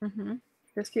 Mm-hmm.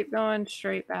 Just keep going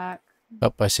straight back.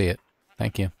 Oh, I see it.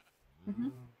 Thank you. Mm-hmm.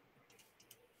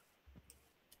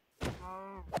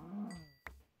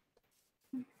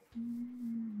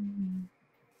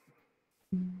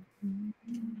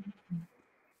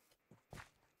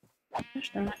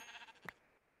 Gosh darn it.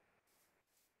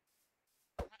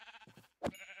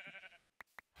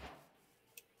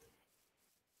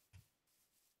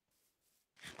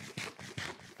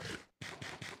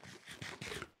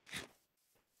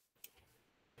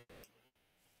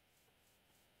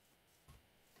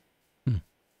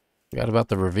 Forgot about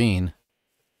the ravine.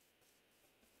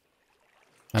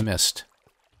 I missed.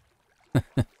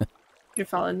 Did you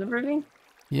fall in the ravine?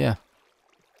 Yeah.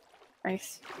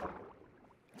 Nice.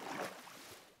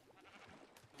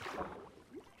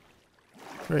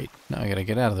 Great. Now I gotta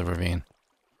get out of the ravine.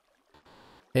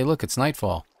 Hey, look, it's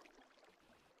nightfall.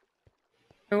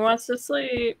 Who wants to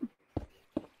sleep?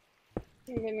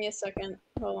 Give me a second.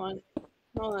 Hold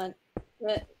on.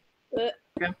 Okay.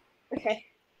 Okay.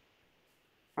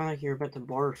 I like you're about to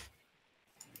barf.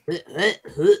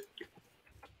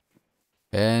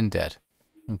 And dead.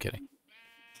 I'm kidding.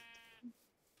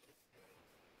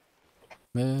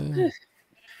 Why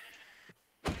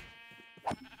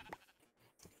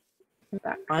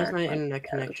is my internet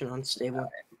connection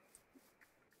unstable?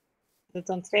 It's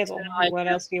unstable. So What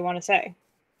else do you want to say?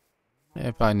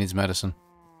 It probably needs medicine.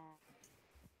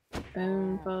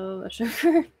 Spoon full of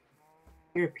sugar.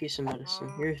 You're a piece of medicine.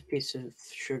 You're a piece of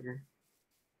sugar.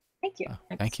 Thank you. Oh,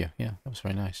 thank you. Yeah, that was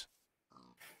very nice.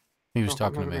 He was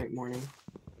talking to me. Great morning.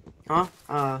 Huh?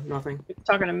 Nothing. You're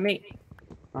talking to me.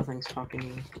 Nothing's talking to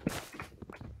you.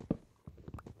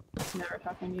 Never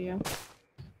talking to you.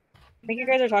 I think you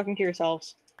guys are talking to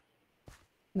yourselves.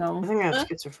 No, I think I have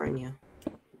schizophrenia.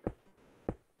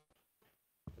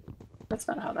 that's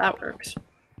not how that works.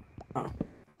 Oh.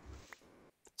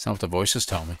 That's not what the voices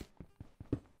tell me.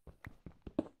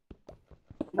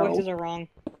 Voices are wrong.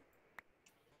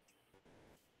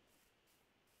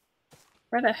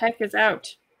 Where the heck is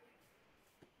out?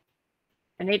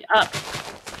 I need up.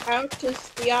 Out is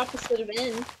the opposite of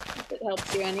in, if it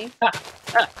helps you any.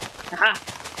 Aha.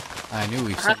 I knew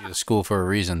we sent you to school for a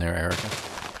reason there, Erica.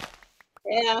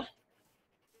 Yeah.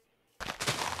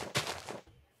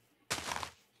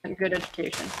 And good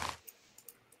education.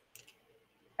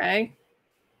 Okay.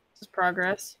 This is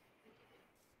progress.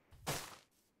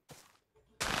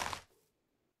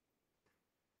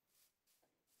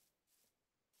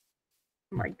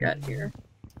 My gut here.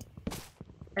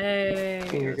 Hey.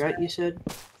 In your gut, you said?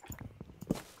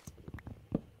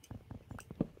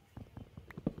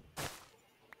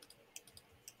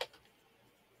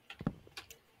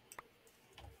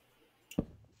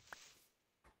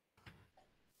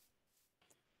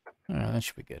 Alright, that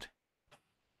should be good.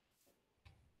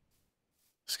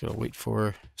 Just gotta wait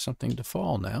for something to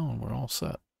fall now, and we're all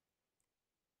set.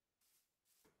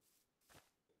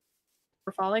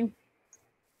 We're falling.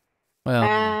 Well,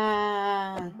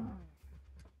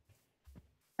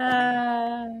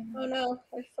 Oh no,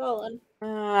 I've fallen.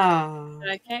 But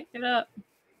I can't get up.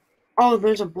 Oh,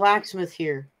 there's a blacksmith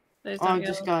here. There's I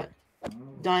just got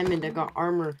diamond. I got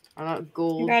armor. I got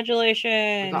gold.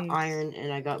 Congratulations. I got iron,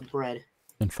 and I got bread.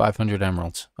 and 500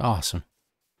 emeralds. Awesome.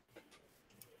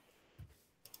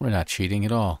 We're not cheating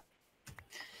at all.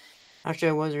 Actually,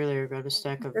 I was earlier. Got a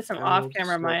stack of There's some emeralds, off-camera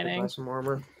so I could buy mining. some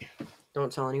armor.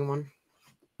 Don't tell anyone.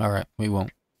 Alright, we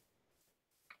won't.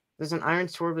 There's an iron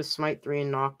sword with smite 3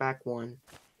 and knockback 1.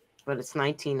 But it's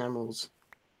 19 emeralds.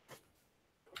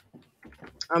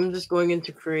 I'm just going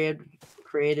into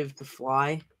creative to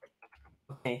fly.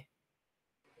 Okay.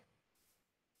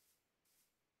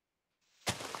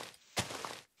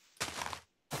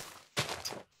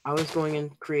 I was going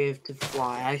in creative to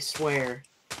fly, I swear.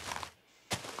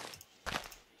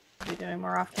 Are you doing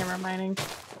more off-camera mining?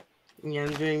 Yeah,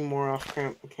 I'm doing more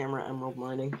off-camera emerald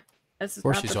mining. This is Of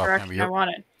course not she's the off direction camera. I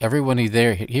wanted. Everybody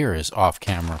here is off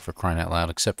camera, for crying out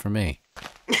loud, except for me.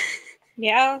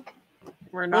 Yeah.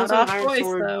 We're not There's an off iron voice,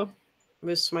 sword. though.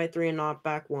 With smite 3 and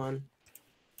knockback 1.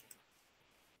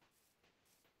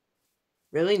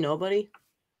 Really? Nobody?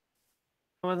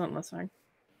 I wasn't listening.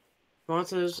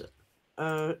 Wants his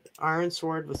iron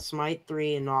sword with smite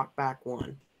 3 and knockback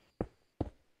 1.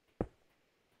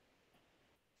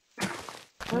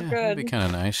 We're Yeah, good. that'd be kind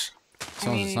of nice. As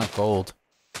long as it's not gold.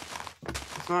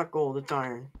 It's not gold, it's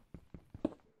iron.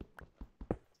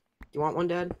 You want one,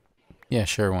 Dad? Yeah,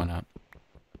 sure, why not?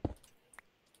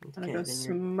 I'm gonna Okay, go then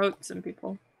smoke some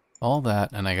people. All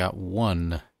that, and I got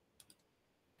one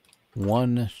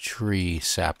tree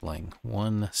sapling.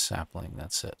 One sapling,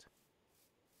 that's it.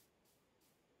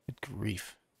 Good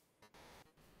grief.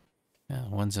 Yeah,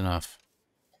 one's enough.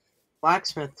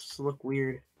 Blacksmiths look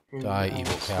weird in Die,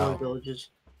 evil snowy cow. villages.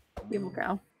 Evil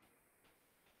cow.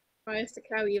 Why is the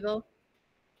cow evil?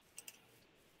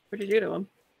 What'd you do to him?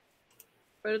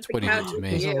 What did That's the what he cow did to do me.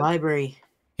 There's a you? library.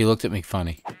 He looked at me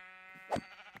funny.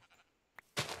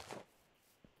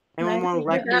 Anyone want a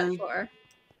What did you do that lectern? for?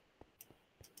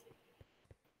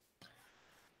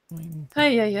 Boing,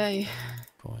 Hey, hey, hey.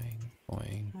 boing,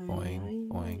 boing, boing,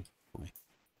 boing, boing.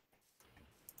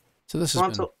 So this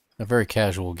has been a very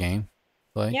casual game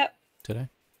play today.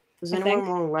 Does anyone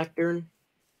want a lectern?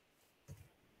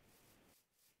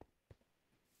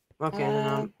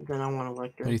 Okay, then I want a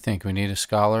lectern. What do you think? We need a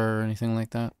scholar or anything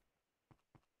like that?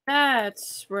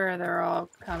 That's where they're all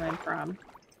coming from.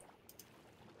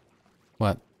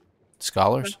 What?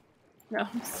 Scholars? No,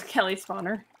 Skelly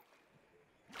spawner.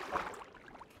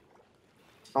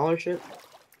 Scholarship?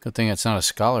 Good thing it's not a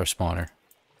scholar spawner.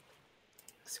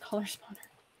 Scholar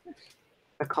spawner.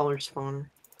 A color spawner.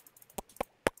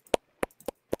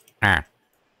 Ah.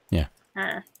 Yeah.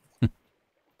 Ah.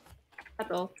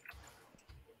 That's all.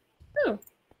 Ooh,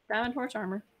 diamond horse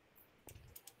armor.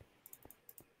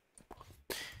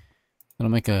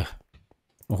 That'll make a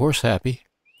horse happy.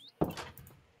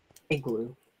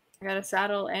 Igloo. I got a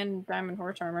saddle and diamond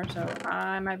horse armor, so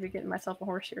I might be getting myself a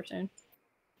horse here soon.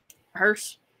 A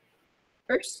hearse.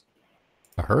 Hearse?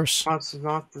 A hearse? That's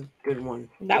not the good one.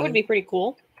 That would be pretty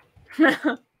cool.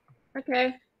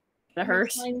 Okay. The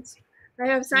hearse. Signs. I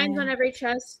have signs on every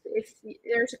chest. If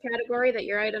there's a category that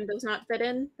your item does not fit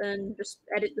in, then just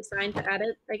edit the sign to add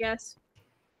it, I guess.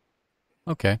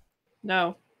 Okay.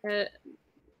 No.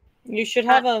 You should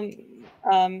have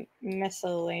a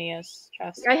miscellaneous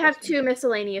chest. I have 2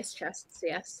 miscellaneous chests,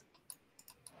 yes.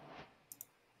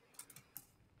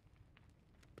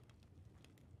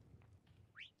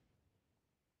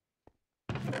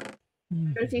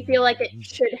 But if you feel like it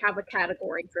should have a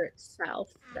category for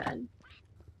itself, then...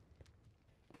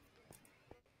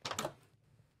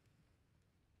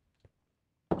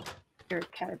 Your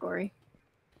category.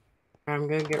 I'm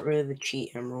gonna get rid of the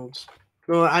cheat emeralds.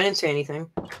 No, I didn't say anything.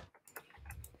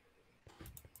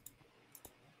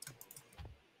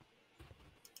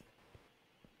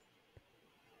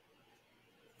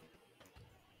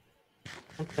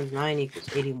 Times 9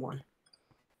 equals 81.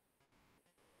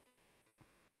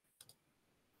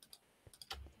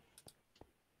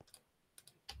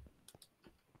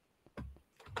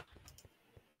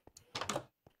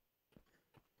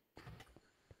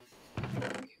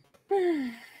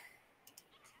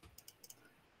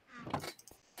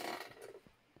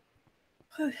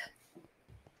 Let's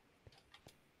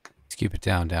keep it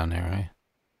down there, right?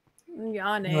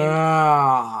 Yawning.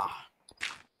 Ah.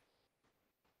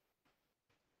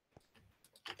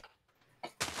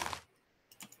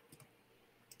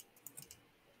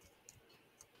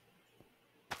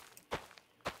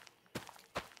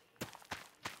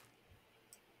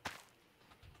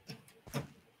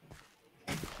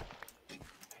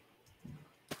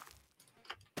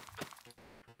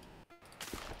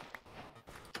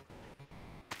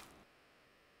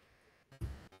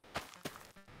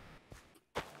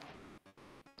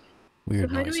 Weird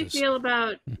So how noises. do we feel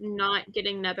about not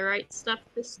getting netherite stuff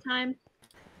this time?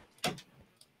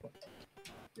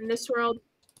 In this world?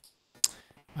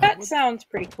 That sounds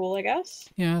pretty cool, I guess.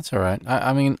 Yeah, that's all right.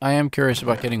 I mean, I am curious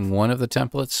about getting one of the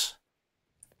templates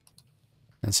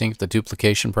and seeing if the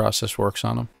duplication process works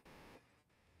on them.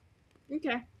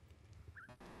 Okay.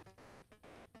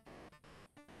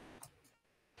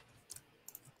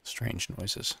 Strange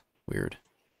noises. Weird.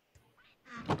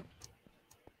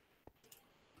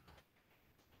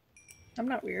 I'm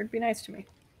not weird. Be nice to me.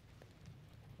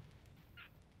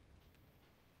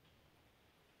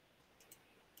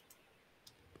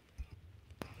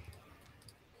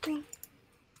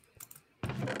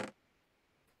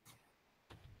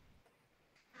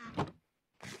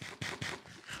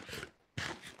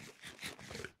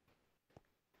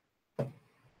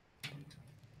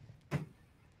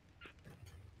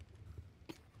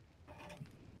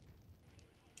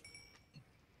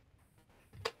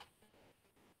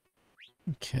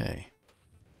 Okay.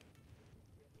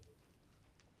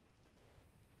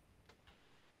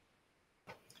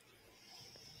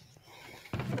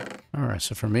 All right,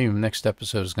 so for me, the next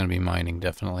episode is going to be mining,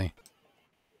 definitely.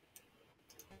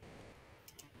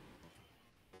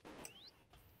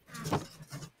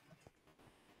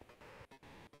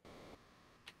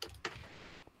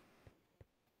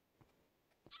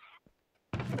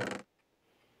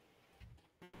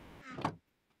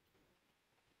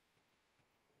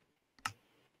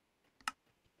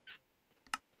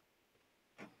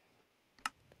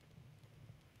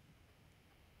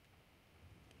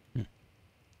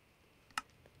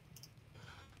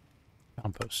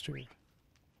 poster.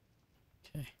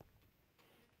 Okay.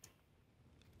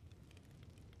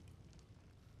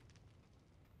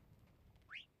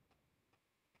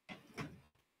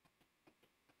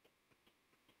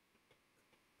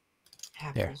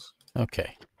 There.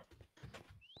 Okay.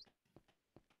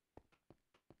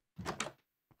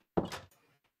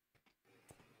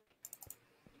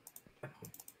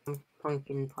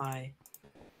 Pumpkin pie.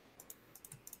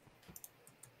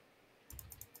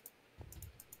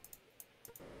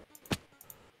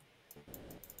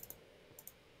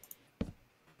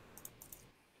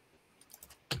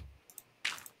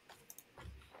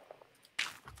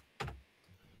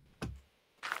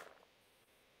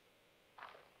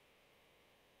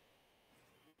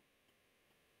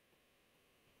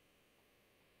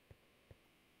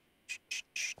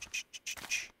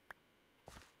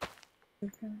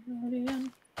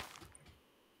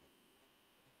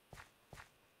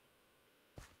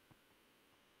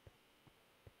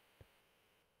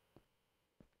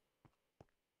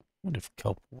 What if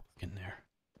kelp will work in there?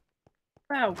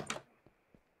 Wow.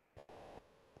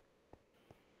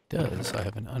 Does I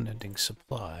have an unending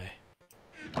supply?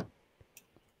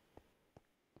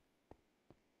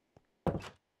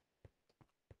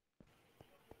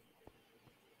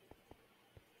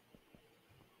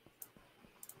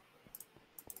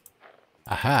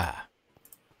 Aha!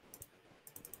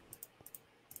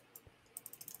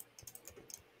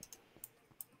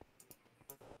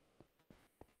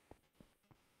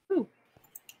 Ooh.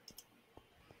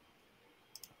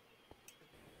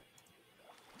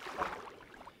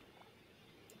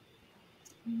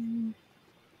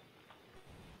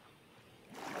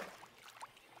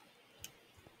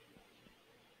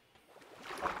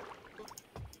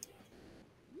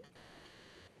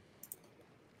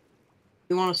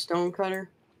 You want a stone cutter?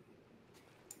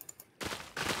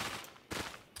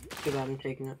 Too bad I'm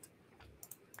taking it.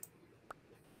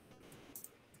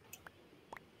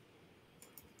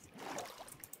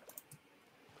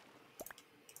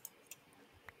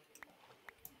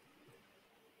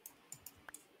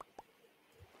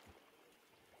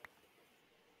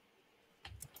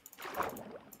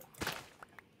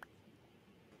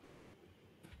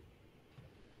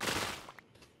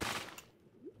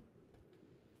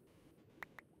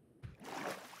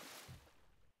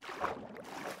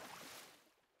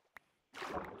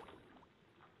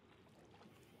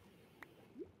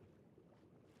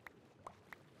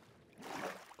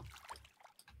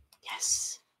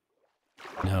 Yes.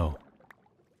 No.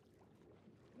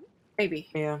 Maybe.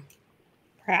 Yeah.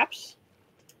 Perhaps.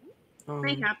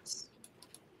 Mayhaps.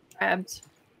 Crabs.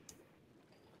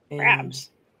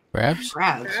 Crabs. Crabs?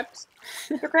 Crabs.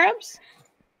 The crabs?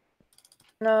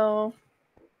 No.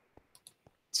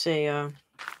 It's a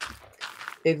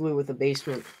igloo with a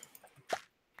basement.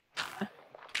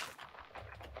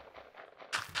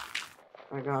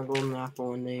 I got a golden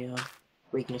apple and a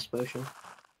weakness potion.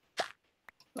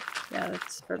 Yeah,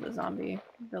 that's for the zombie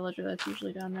villager that's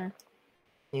usually down there.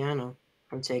 Yeah, I know.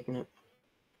 I'm taking it.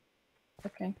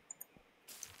 Okay.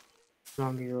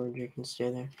 Zombie villager can stay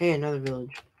there. Hey, another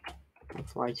village. I'll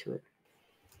fly to it.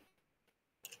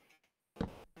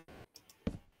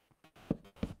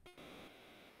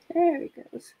 There he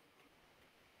goes.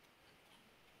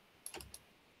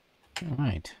 All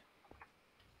right.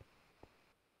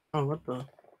 Oh, what the?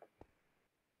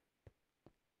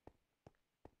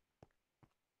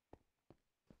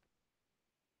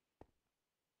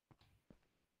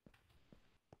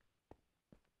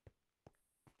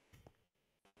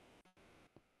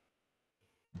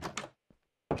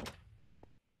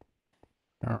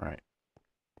 All right.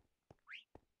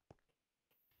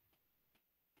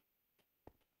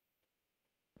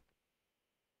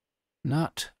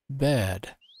 Not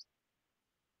bad.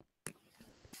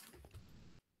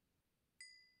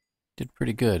 Did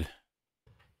pretty good.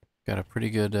 Got a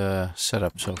pretty good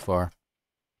setup so far.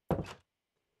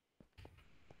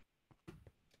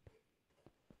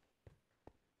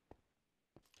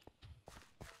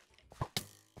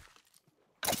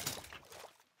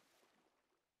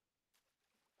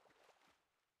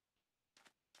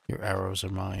 Your arrows are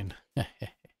mine.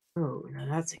 Oh, now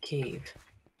that's a cave.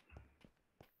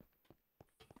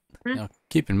 Now,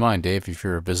 keep in mind, Dave, if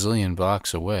you're a bazillion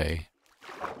blocks away,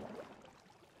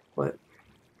 What?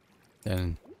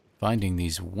 then finding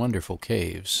these wonderful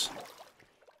caves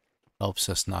helps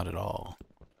us not at all.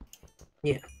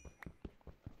 Yeah.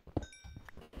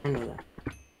 I know that.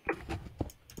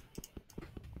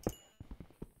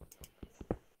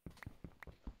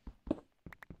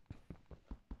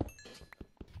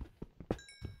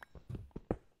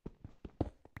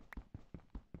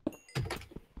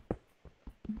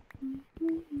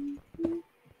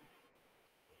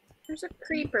 There's a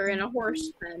creeper and a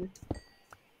horseman.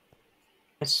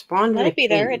 I spawned. Let it be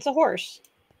there. It's a horse.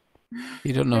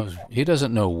 He don't know. He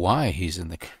doesn't know why he's in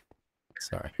the.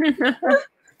 Sorry.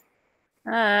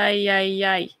 Ay, ay,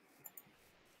 ay.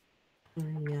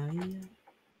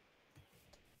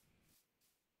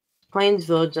 Plains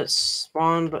village that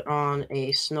spawned on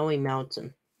a snowy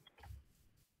mountain.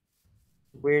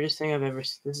 Weirdest thing I've ever.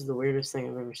 This is the weirdest thing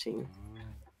I've ever seen.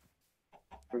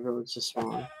 For a village to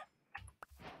spawn.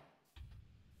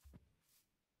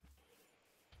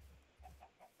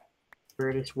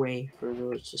 Weirdest way for a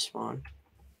village to spawn.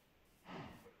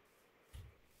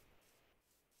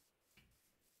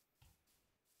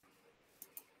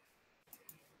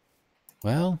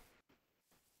 Well.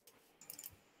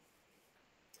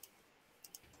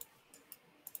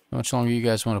 How much longer you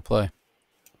guys want to play?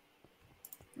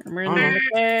 We're in the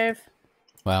cave.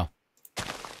 Wow.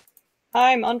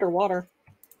 I'm underwater.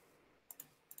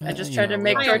 I just tried to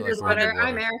make torches with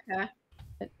America.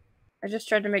 I just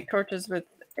tried to make torches with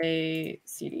a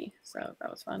CD, so that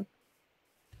was fun.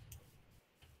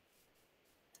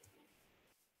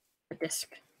 A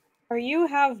disc. Are you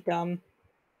half dumb?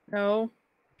 No.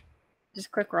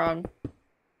 Just click wrong.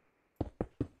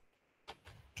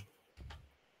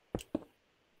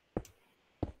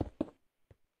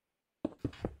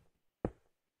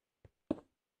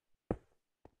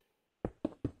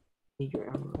 Need your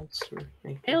emeralds.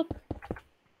 Help.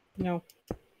 No.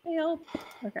 Help.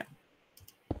 Okay.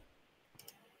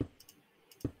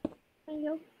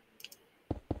 Help.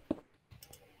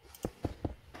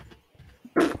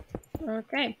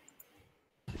 Okay.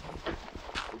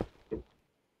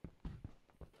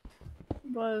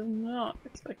 Was not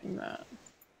expecting that.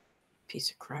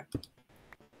 Piece of crap.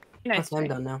 Nice. I'm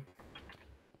done now.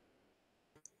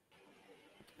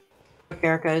 Okay,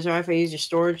 Erica, is it alright if I use your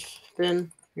storage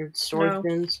bin? Your storage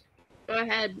bins? Go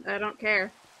ahead. I don't care.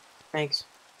 Thanks.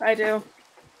 I do.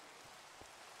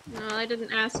 No, I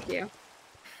didn't ask you.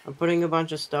 I'm putting a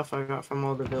bunch of stuff I got from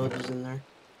all the villages in there.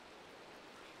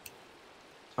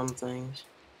 Some things.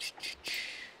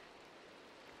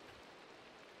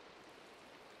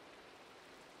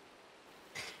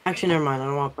 Actually, never mind. I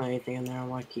don't want to put anything in there. I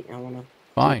want to keep. I want to.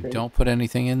 Fine. Don't put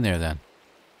anything in there then.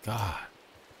 God.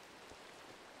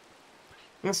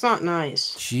 That's not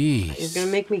nice. Jeez. It's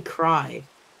gonna make me cry.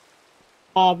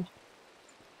 Bob.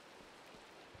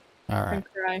 All right.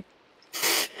 Cry.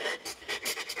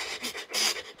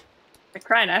 I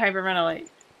cry, not hyperventilate.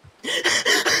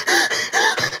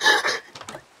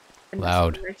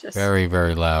 Loud. Very,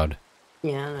 very loud.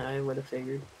 Yeah, I would have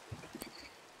figured.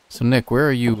 So, Nick, where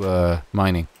are you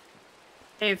mining?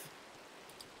 Cave.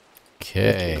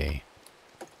 Okay.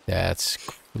 That's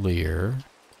clear.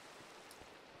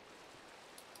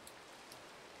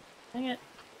 Dang it.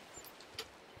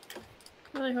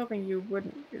 Really hoping you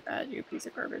wouldn't do that, you piece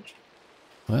of garbage.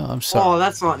 Well, I'm sorry. Oh,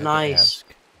 that's not nice.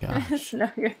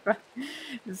 No, you're fine.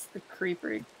 This is the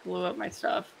creeper. He blew up my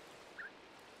stuff.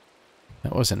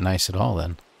 That wasn't nice at all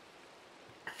then.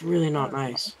 Really not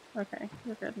nice. Okay,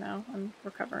 we're good now. I'm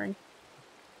recovering.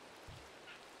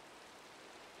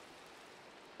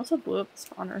 Also blew up the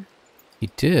spawner.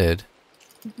 He did?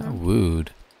 Mm-hmm. I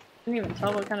wooed. Didn't even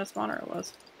tell what kind of spawner it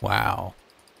was. Wow.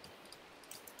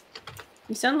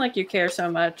 You sound like you care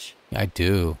so much. I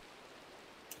do.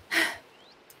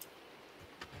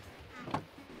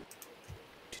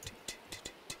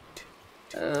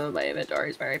 Oh, my inventory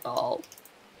is very full.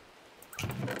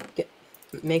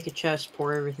 Make a chest,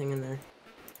 pour everything in there.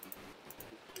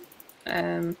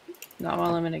 Not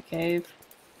while I'm in a cave.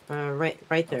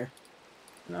 Right there.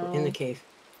 No. In the cave.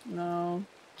 No.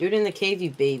 Do it in the cave, you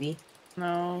baby.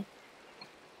 No.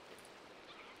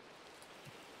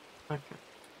 Okay.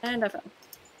 And I fell.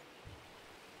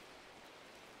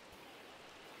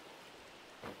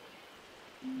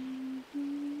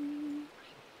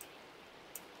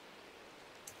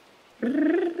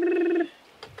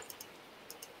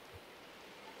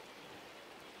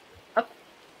 Up.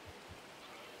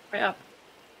 Right up.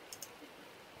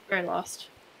 Very lost.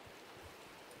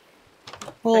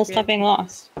 Well, stop being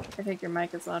lost. I think your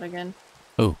mic is loud again.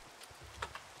 Oh.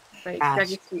 Wait,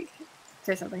 Jackie,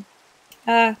 say something.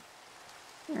 Okay,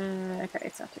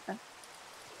 it's not too bad.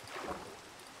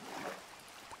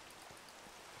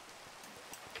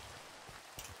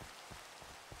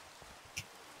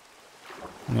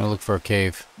 I'm gonna look for a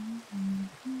cave.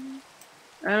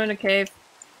 I'm in a cave.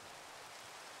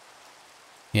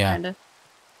 Yeah. Kinda.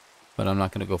 But I'm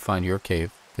not gonna go find your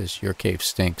cave, because your cave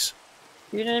stinks.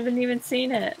 You haven't even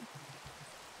seen it.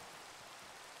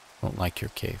 Don't like your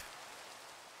cave.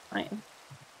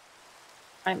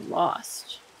 I'm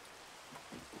lost.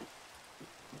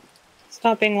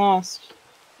 Stop being lost.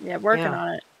 Yeah, working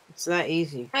on it. It's that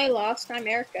easy. I lost. I'm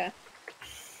Erica.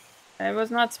 I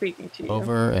was not speaking to you.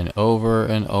 Over and over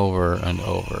and over and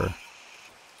over.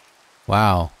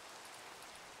 Wow.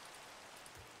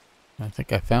 I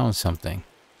think I found something.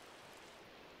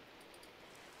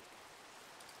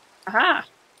 Aha!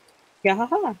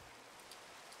 Yahaha.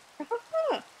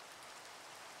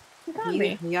 You got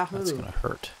me. Yahoo. That's gonna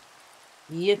hurt.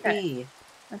 Yippee. Okay.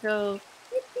 I feel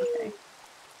okay.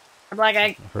 I'm like,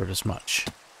 I Hurt as much.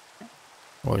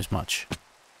 Or as much.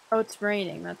 Oh, it's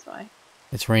raining, that's why.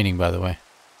 It's raining, by the way.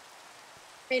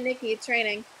 Hey, Nikki, it's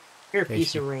raining. You're a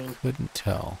piece of rain. Couldn't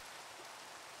tell.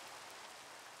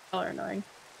 Y'all are annoying.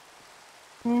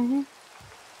 Mm-hmm.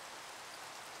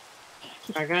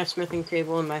 I got a smithing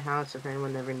table in my house if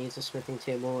anyone ever needs a smithing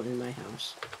table in my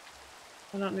house.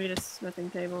 I don't need a smithing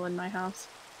table in my house.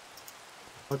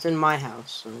 Well, it's in my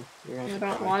house, so you're gonna I have to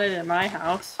don't try. want it in my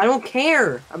house. I don't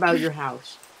care about your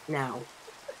house now.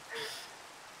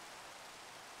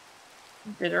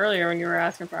 You did earlier when you were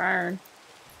asking for iron.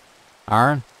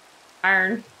 Iron?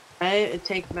 Iron. I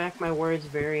take back my words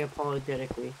very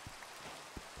apologetically.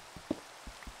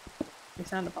 You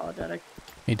sound apologetic.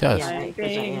 He does. Yeah. I'm because I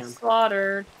being am.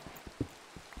 slaughtered.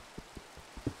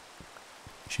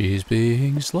 She's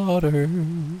being slaughtered.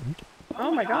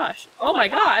 Oh my gosh. Oh my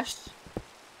gosh.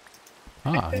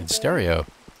 Ah, in stereo.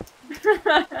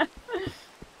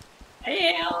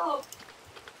 Help!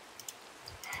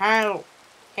 Help!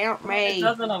 Help A me!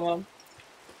 dozen of them.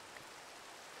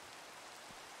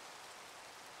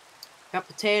 Got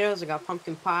potatoes. I got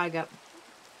pumpkin pie.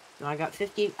 I got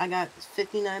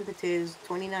 59 potatoes,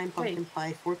 29 pumpkin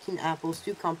pie, 14 apples,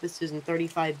 2 compasses, and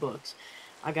 35 books.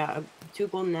 I got 2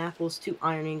 golden apples, 2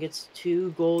 iron ingots,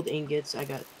 2 gold ingots. I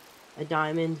got a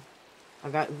diamond. I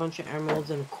got a bunch of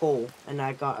emeralds and coal, and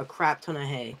I got a crap ton of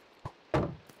hay.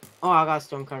 Oh, I got a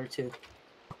stonecutter too.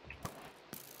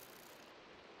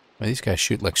 Well, these guys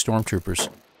shoot like stormtroopers.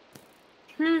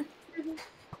 Hmm.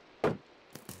 I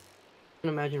can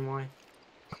imagine why.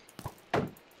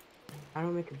 I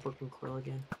don't make a book and quill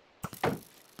again.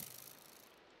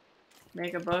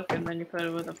 Make a book and then you put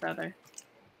it with a feather.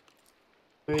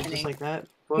 Just like that?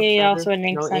 Book, Yeah, feather, also an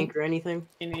ink no sac. ink or anything?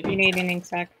 You need an ink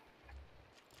sac.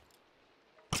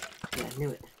 Yeah, I knew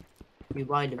it. You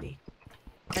lied to me.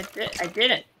 I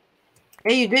didn't.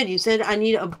 Hey, you did. You said I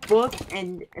need a book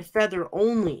and a feather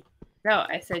only. No,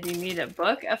 I said you need a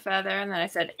book, a feather, and then I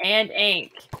said, and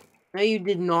ink. No, you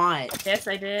did not. Yes,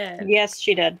 I did. Yes,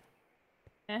 she did.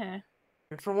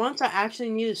 For once, I actually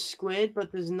need a squid,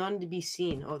 but there's none to be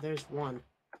seen. Oh, there's one.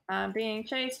 I'm being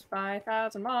chased by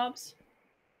 1,000 mobs.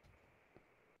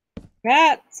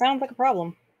 That sounds like a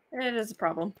problem. It is a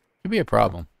problem. Could be a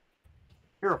problem.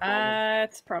 You're a problem.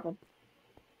 It's a problem.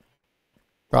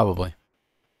 Probably.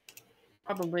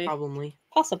 Probably. Probably.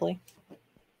 Possibly.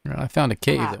 I found a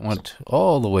cave that went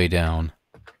all the way down.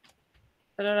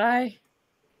 So did I.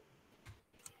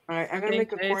 Alright, I'm gonna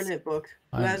make a coordinate book.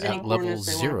 Who I'm has any at level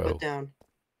coordinates they want 0. to put down?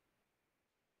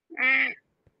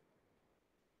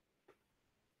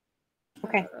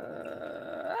 Okay.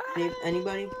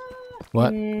 Anybody?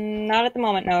 What? Not at the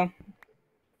moment, no.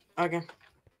 Okay.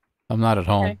 I'm not at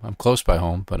home. Okay. I'm close by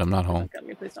home, but I'm not home. Don't kill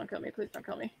me, please don't kill me, please don't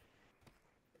kill me.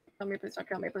 Kill me, please don't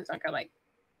kill me, please don't kill me.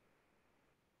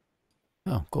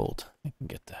 Oh, gold. I can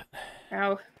get that.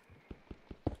 Ow.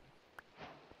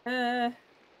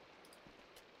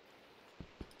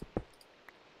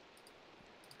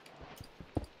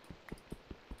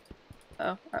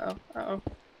 Uh-oh.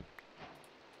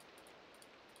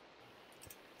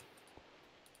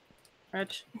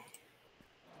 Rich.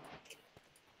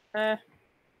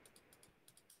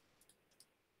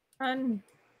 Run.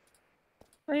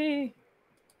 Flee.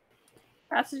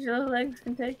 Passage of the legs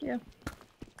can take you.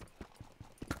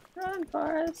 Run,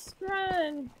 Forrest,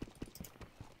 run!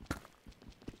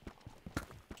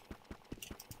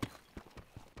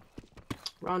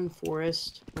 Run,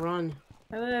 Forrest. Run.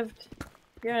 I lived.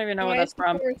 You don't even know where that's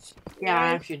from. Yeah, I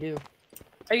actually do.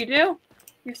 Oh, you do?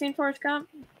 You've seen Forrest Gump?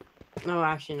 No,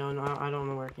 actually, no, I don't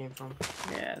know where it came from.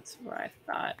 Yeah, that's what I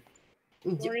thought.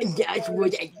 That's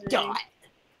what I thought.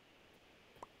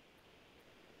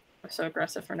 I'm so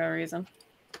aggressive for no reason.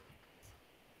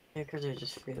 Yeah, because I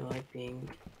just feel like being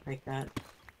like that.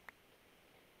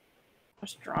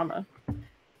 There's drama.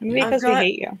 Because we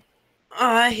hate you.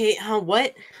 I hate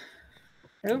what?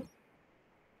 Who?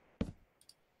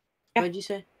 What did you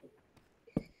say?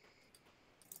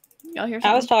 Y'all hear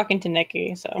something? I was talking to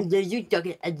Nikki, so. You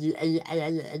talking?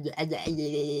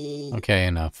 Okay,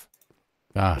 enough.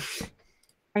 Gosh.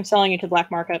 I'm selling you to the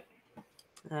black market.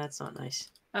 That's not nice.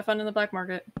 Have fun in the black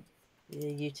market. Yeah,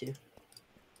 you too.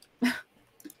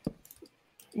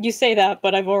 You say that,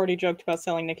 but I've already joked about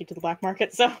selling Nikki to the black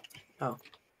market, so... Oh.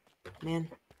 Man.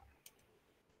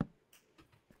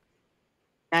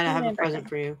 Dad, I have a present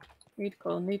for you. Need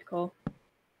coal.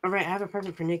 Alright, I have a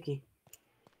present for Nikki.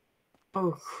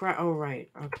 Oh, crap. Oh, right.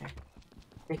 Okay.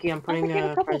 Nikki, I'm putting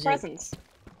a couple presents.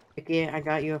 Nikki, I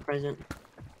got you a present.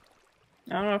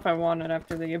 I don't know if I want it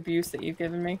after the abuse that you've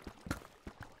given me.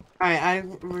 Alright, I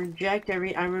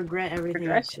regret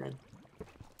everything I said.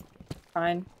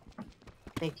 Fine.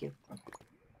 Thank you.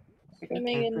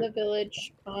 Swimming in the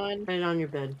village pond. Put it on your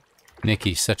bed.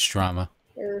 Nikki, such drama.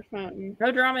 Or fountain.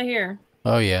 No drama here.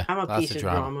 Oh yeah, I'm a lots piece of of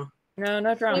drama.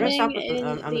 No drama. Swimming in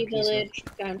the village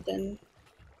fountain.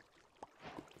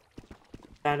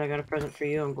 Dad, I got a present for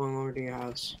you. I'm going over to your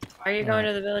house. Are you going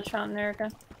to the village fountain,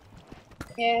 Erica?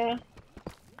 Yeah.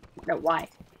 No, why?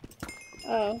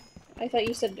 Oh, I thought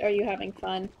you said, are you having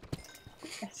fun?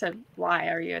 I said, why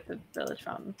are you at the village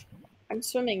fountain? I'm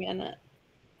swimming in it.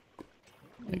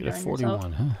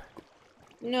 -41, huh?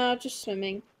 No, just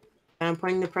swimming. And I'm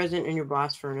putting the present in your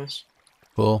blast furnace.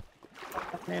 Cool.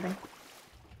 Fascinating.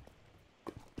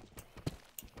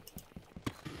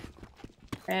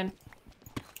 And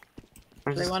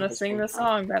they want to sing the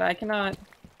song, but I cannot.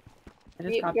 It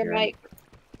is Mute your mic.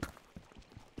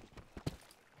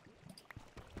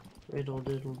 Diddle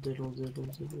diddle diddle diddle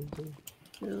diddle diddle.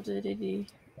 Diddle diddle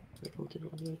Diddle diddle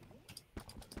diddle.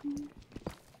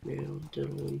 Diddle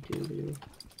diddle diddle.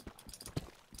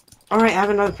 Alright, I have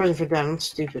another present for Dad. I'm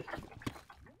stupid.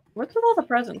 What's with all the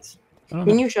presents?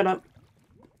 Can you shut up?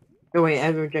 Oh wait, I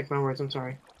reject my words. I'm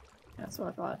sorry. That's what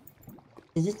I thought.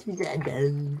 Is this Dad?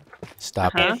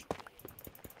 Stop it.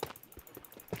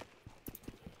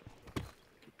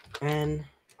 And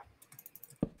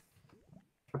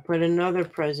I put another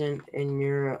present in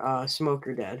your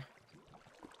smoker, Dad.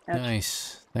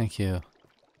 Nice. Thank you.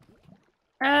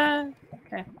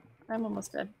 Okay. I'm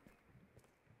almost dead.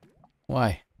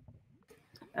 Why?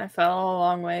 I fell a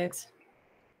long ways.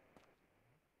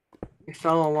 You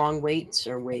fell a long ways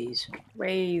or ways?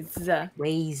 Ways.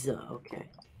 Ways, okay.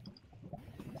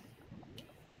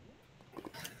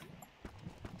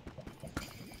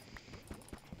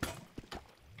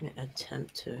 I'm gonna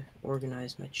attempt to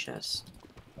organize my chest.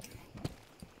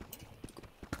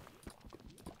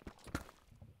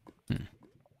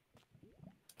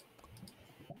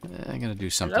 I'm gonna do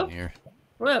something here.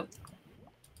 Whoa.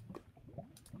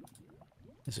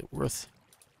 Is it worth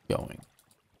going?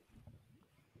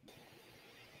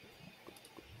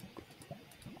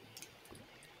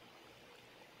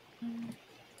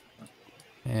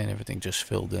 And everything just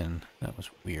filled in. That was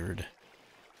weird.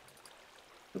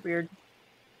 Weird.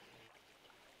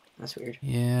 That's weird.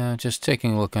 Yeah, just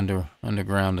taking a look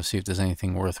underground to see if there's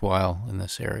anything worthwhile in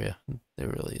this area. There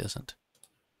really isn't.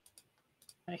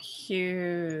 A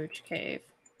huge cave.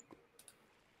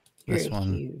 This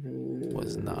one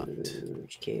was not.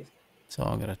 Cave. So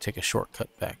I'm gonna take a shortcut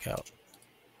back out.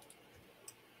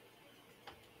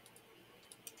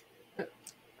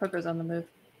 Poco's on the move.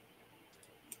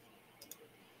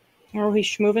 Oh,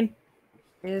 he's moving.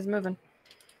 He is moving.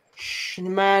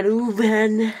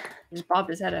 Schmaruven. He just bobbed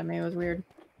his head at me. It was weird.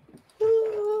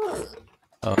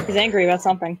 Oh, he's angry about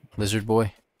something. Lizard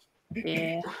boy?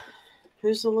 Yeah.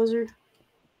 Who's the lizard?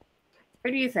 Who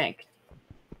do you think?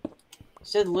 You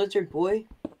said lizard boy?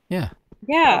 Yeah.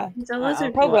 Yeah. He's a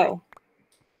lizard Pogo.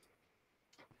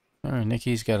 Alright,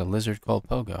 Nikki's got a lizard called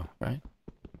Pogo, right?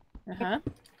 Uh-huh.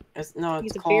 It's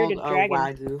He's a called bearded dragon.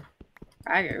 Wagyu.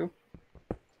 Wagyu.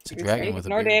 It's a dragon with a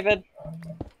Ignore beard. David.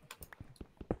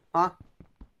 Huh?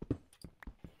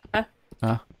 Huh?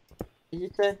 Huh? Did you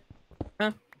say?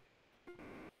 Huh?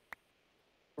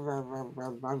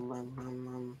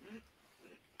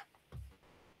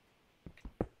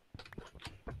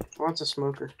 Wants a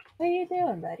smoker. What are you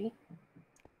doing, buddy?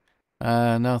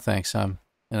 No thanks. I'm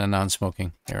in a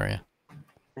non-smoking area.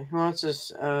 Who wants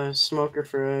a smoker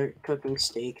for cooking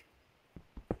steak?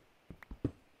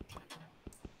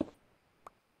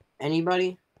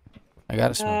 Anybody? I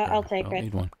got a smoker. I'll take I don't it.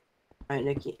 need one. Alright,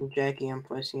 Nikki and Jackie, I'm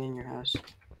placing it in your house.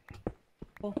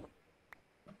 Cool.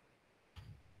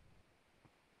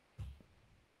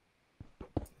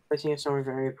 Placing it somewhere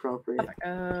very appropriate.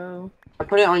 Oh. I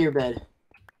put it on your bed.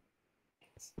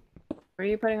 What are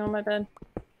you putting on my bed?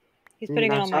 He's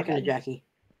putting it on my talking to bed. Jackie.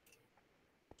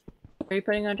 Are you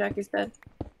putting on Jackie's bed?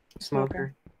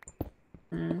 Smoker.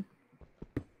 Hmm.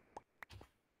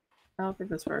 I don't think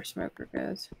that's where a smoker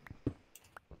goes.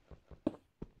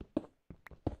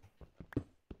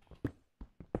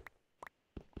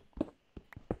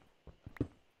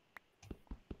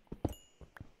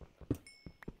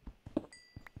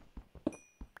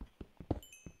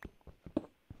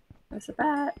 There's a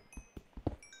bat.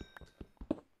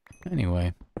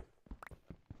 Anyway.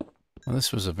 Well,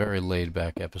 this was a very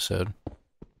laid-back episode.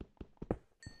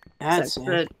 That's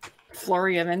a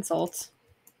flurry of insults.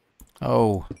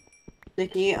 Oh.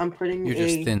 Nikki, I'm putting You're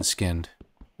just thin-skinned.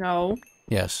 No.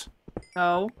 Yes.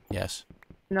 No. Yes.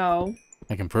 No.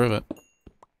 I can prove it.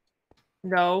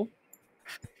 No.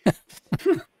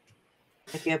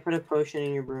 Nikki, I put a potion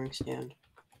in your brewing stand.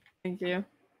 Thank you.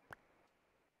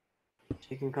 So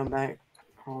you can come back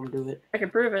home, do it. I can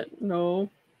prove it. No.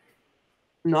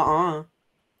 Nuh-uh.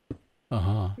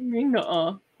 Uh-huh. You mean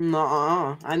nuh-uh?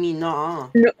 Nuh-uh. I mean nuh-uh.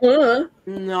 Nuh-uh.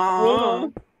 Nuh-uh.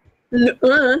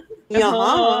 Nuh-uh.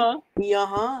 Yeah.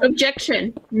 Yeah.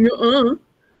 Objection. Nuh-uh.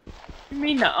 You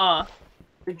mean nuh-uh?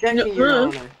 Objection, Your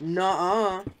Honor.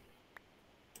 Nuh-uh.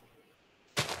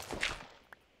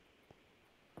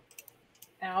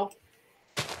 Ow.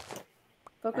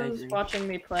 Coco's watching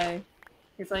me play.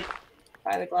 He's like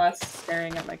by the glass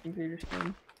staring at my computer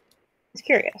screen. He's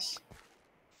curious.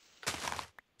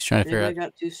 He's trying to figure out...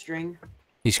 got 2 string.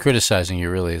 He's criticizing you,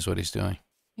 really, is what he's doing.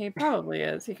 He probably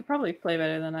is. He could probably play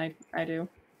better than I do.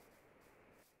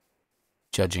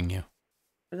 Judging you.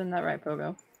 Isn't that right,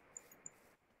 Pogo?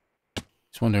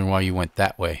 He's wondering why you went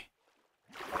that way.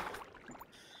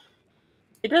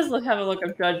 He does have a look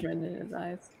of judgment in his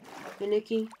eyes. Hey,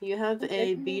 Nikki, you have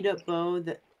a beat-up bow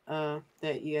that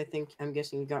I'm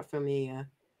guessing you got from a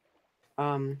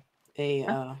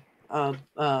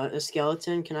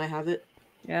skeleton. Can I have it?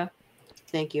 Yeah.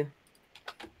 Thank you.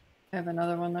 I have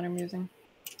another one that I'm using.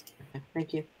 Okay,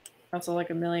 thank you. Also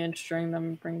like a million string that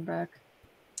I'm bringing back.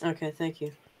 Okay, thank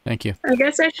you. Thank you. I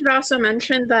guess I should also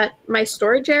mention that my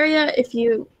storage area, if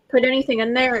you put anything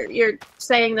in there, you're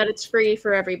saying that it's free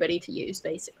for everybody to use,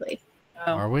 basically.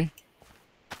 Oh. Are we?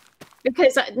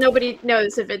 Because nobody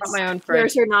knows if it's my own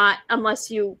yours or not unless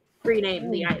you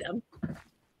rename the item.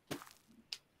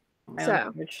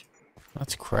 So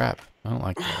that's crap. I don't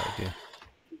like that idea.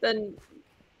 Then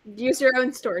use your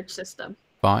own storage system.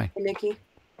 Fine. Hey, Nikki.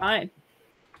 Fine.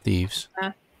 Thieves.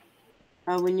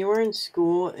 When you were in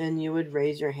school and you would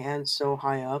raise your hand so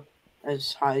high up,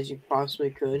 as high as you possibly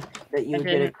could, that you would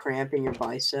get a cramp in your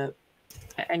bicep.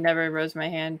 I never rose my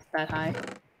hand that high.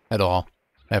 At all.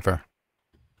 Ever.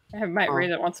 I might raise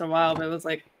it once in a while, but it was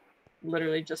like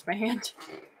literally just my hand.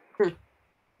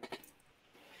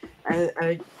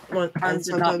 I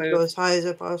sometimes go as high as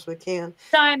I possibly can.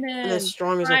 Diamond! And as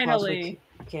strong as I possibly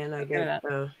can. I get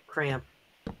a cramp.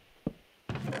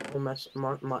 My muscle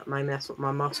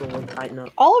will tighten up.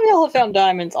 All of y'all have found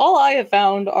diamonds. All I have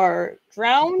found are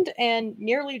drowned and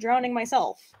nearly drowning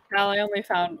myself. Well, I only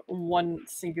found one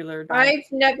singular diamond.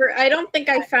 I don't think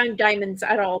I found diamonds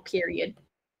at all, period.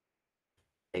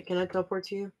 Hey, can I teleport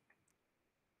to you?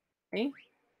 Me?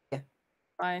 Yeah.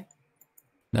 Bye.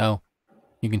 No.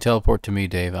 You can teleport to me,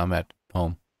 Dave. I'm at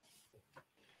home.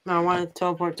 No, I want to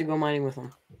teleport to go mining with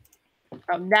him.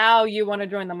 Oh, now you want to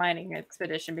join the mining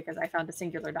expedition because I found a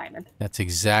singular diamond. That's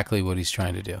exactly what he's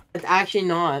trying to do. It's actually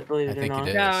not, believe it or not.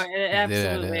 No, it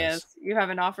absolutely is. You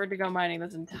haven't offered to go mining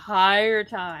this entire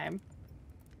time.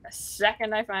 The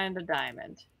second I find a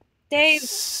diamond. Dave!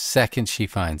 Second she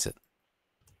finds it.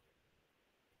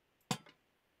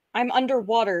 I'm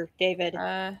underwater, David.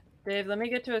 Dave, let me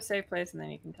get to a safe place and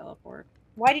then you can teleport.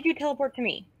 Why did you teleport to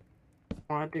me?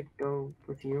 I wanted to go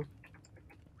with you.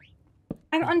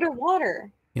 I'm underwater.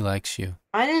 He likes you.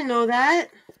 I didn't know that.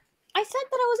 I said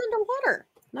that I was underwater.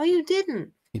 No, you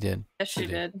didn't. He did. Yes, she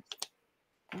did.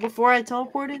 Before I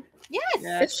teleported? Yes.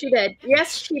 Yes, she did.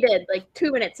 Yes, she did. Like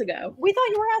 2 minutes ago. We thought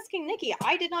you were asking Nikki.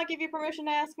 I did not give you permission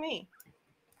to ask me.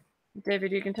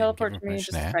 David, you can teleport to me in just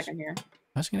a second here.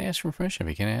 I was going to ask for permission,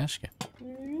 but can I ask you?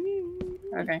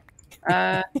 Okay.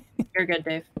 You're good,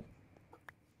 Dave.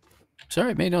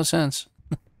 Sorry, it made no sense.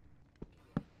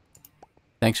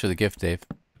 Thanks for the gift, Dave.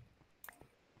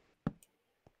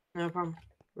 No problem.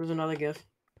 There's another gift.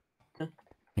 A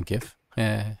gift?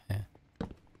 Yeah.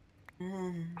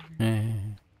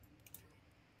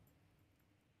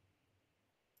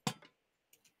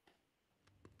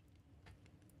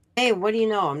 Hey, what do you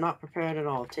know? I'm not prepared at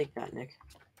all. Take that, Nick.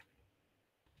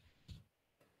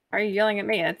 Why are you yelling at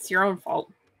me? It's your own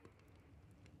fault.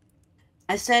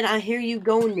 I said, I hear you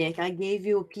go, Nick. I gave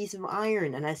you a piece of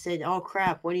iron, and I said, oh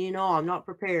crap, what do you know? I'm not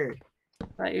prepared.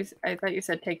 I thought you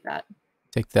said take that.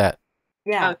 Take that.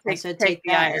 Yeah, I said take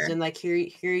that, iron. as in like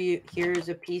here's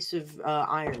a piece of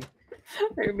iron.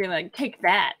 They would be like, take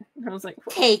that. And I was like,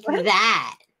 take what?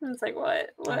 that. I was like, what?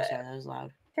 What? I'm sorry, that was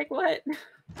loud. Take what?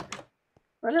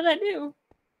 What did I do?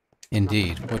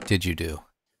 Indeed. What did you do?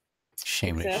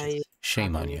 Shame on Exactly. you.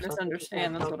 Shame on you.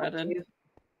 Misunderstand. That's what I did.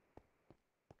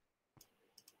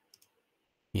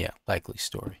 Yeah, likely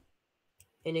story.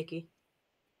 Hey, Nikki.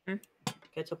 Can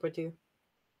I teleport to you?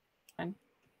 Fine.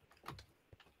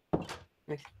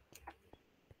 Nice.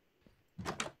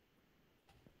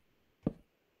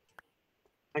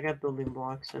 I got building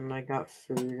blocks, and I got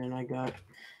food, and I got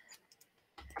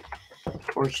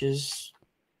torches.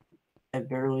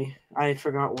 I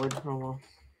forgot wood. Oh well.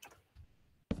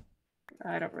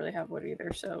 I don't really have wood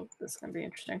either, so this is gonna be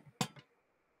interesting.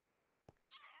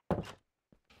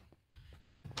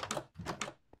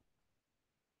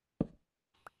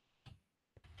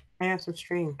 I have some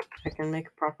string. I can make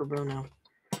a proper bow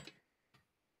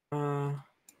now.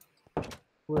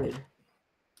 Wood.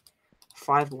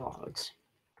 5 logs.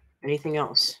 Anything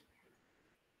else?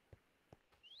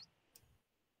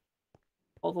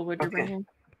 All the wood you're bringing?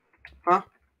 Huh?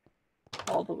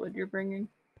 All the wood you're bringing?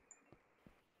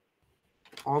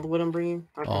 All the wood I'm bringing?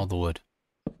 Okay. All the wood.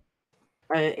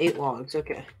 8 logs,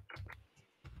 okay.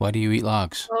 Why do you eat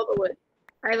logs? All the wood.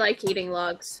 I like eating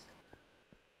logs.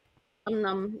 You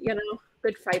know,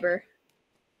 good fiber.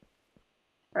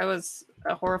 That was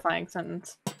a horrifying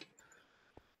sentence.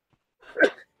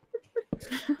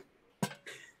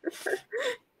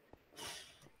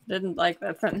 Didn't like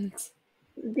that sentence.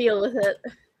 Deal with it.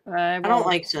 I don't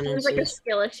like sentences. It's like a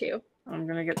skill issue. I'm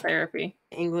gonna get therapy.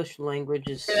 English language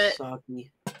is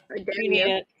sucky. I dare You need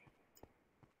you. it.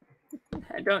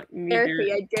 I don't need Therapy,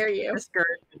 your I dare you.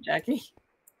 discouragement, Jackie.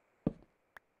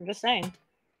 I'm just saying.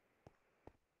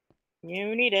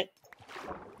 You need it.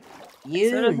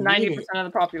 You So does need 90% it. of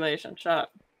the population. Shut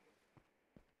up.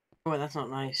 Oh, that's not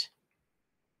nice.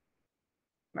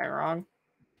 Am I wrong?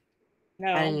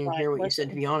 No, I didn't even but hear what you listen. said,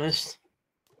 to be honest.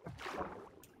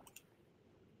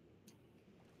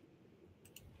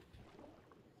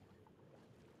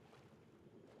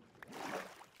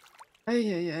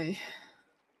 Ay, ay, ay.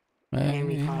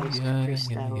 Miami Vice,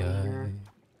 Crystal.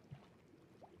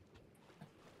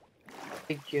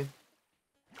 Thank you.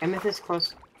 Amethyst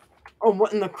close. Oh,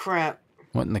 what in the crap?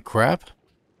 What in the crap?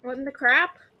 What in the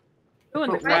crap? Who in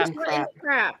the What crap? in What in the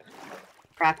crap?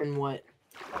 Crap and what?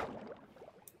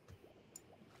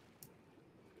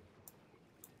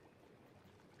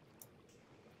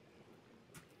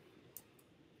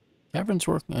 Caverns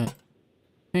work.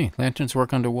 Hey, lanterns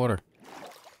work underwater.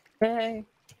 Hey.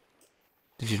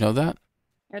 Did you know that?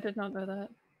 I did not know that.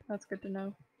 That's good to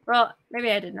know. Well,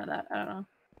 maybe I did know that. I don't know.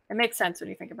 It makes sense when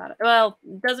you think about it. Well,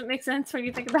 does it make sense when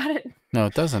you think about it? No,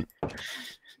 it doesn't.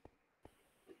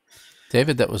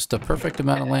 David, that was the perfect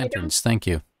amount of lanterns. Thank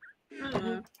you.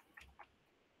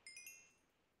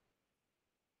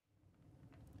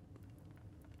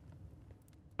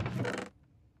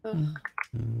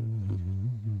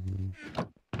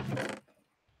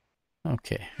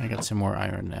 Okay, I got some more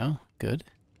iron now. Good.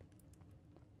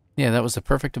 Yeah, that was the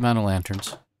perfect amount of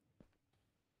lanterns.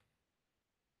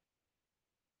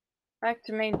 Back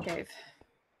to main cave.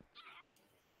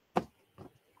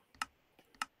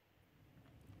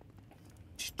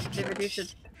 David, you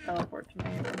should teleport to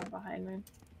me if you're not behind me.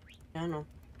 I don't know.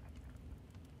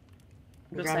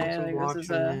 I'm just saying, like, this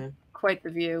is quite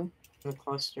the view. The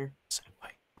cluster.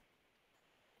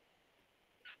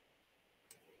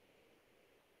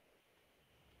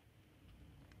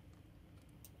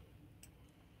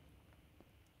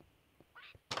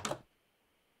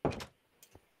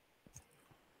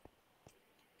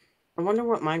 I wonder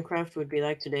what Minecraft would be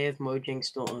like today if Mojang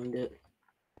still owned it.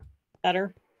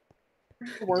 Better.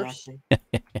 Worse.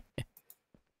 Exactly.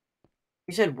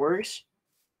 You said worse?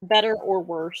 Better or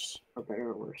worse? Oh, better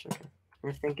or worse, okay.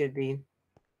 I think it'd be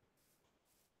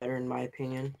better in my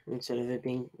opinion, instead of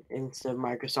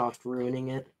Microsoft ruining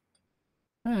it.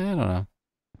 I don't know.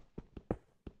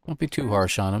 Don't be too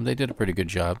harsh on them. They did a pretty good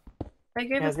job. They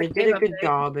gave Yeah, us they the did cave a good update.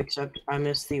 job, except I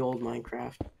miss the old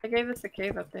Minecraft. They gave us the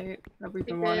cave update that we've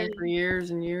been They wanting did. for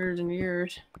years and years and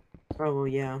years. Oh,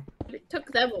 yeah. It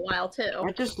took them a while too.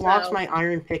 I just lost my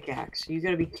iron pickaxe. You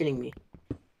gotta be kidding me.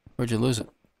 Where'd you lose it?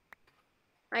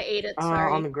 I ate it. Sorry.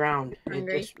 On the ground.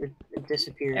 Hungry. It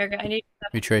disappeared. Erica, I need to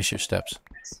Retrace your steps.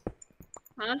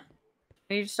 Huh?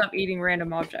 I need to stop eating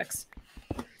random objects.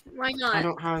 Why not? I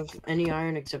don't have any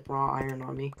iron except raw iron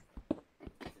on me.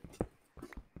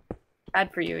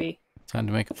 Bad for you, E. Time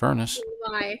to make a furnace.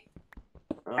 Why?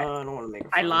 I don't want to make a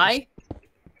I furnace. lie?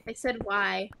 I said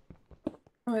why.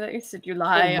 Oh, I thought you said you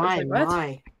lie. Oh, I was like, what?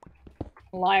 my.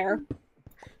 Liar.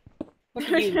 Look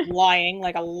at you lying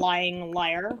like a lying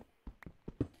liar.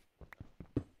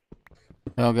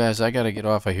 Well, guys, I gotta get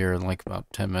off of here in like about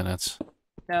 10 minutes.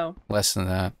 No. Less than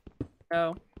that.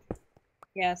 No.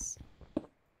 Yes.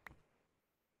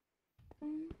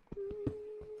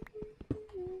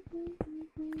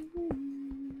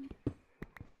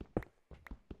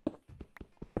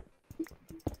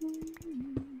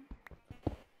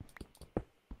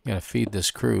 You gotta feed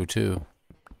this crew, too.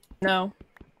 No.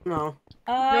 No.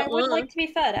 I would like to be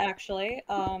fed, actually.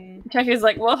 Checkie's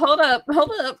like, well, hold up.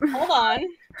 Hold on.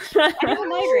 I have a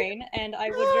migraine, and I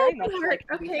would very much like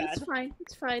to be fed. Okay, it's fine.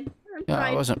 It's fine. I'm Yeah,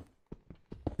 fine. I wasn't...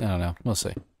 I don't know. We'll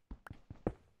see.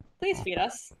 Please feed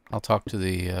us. I'll talk to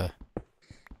the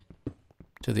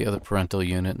other parental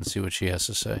unit and see what she has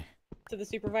to say. To the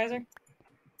supervisor?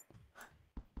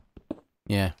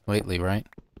 Yeah, lately, right?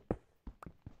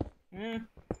 Mm.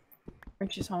 When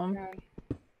she's home.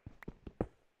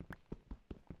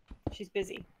 She's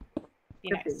busy.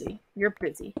 You're busy. You're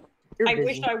busy. I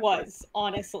wish I was,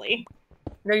 honestly.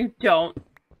 No, you don't.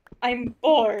 I'm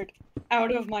bored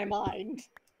out of my mind.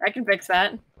 I can fix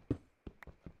that.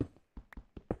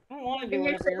 I don't want to do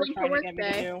whatever you're trying to get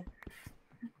me to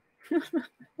do.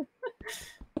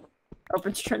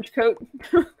 Opens trench coat.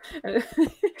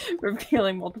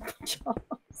 Revealing multiple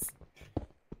jobs.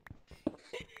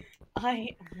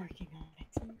 I am working on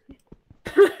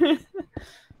it.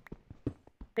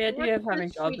 The idea of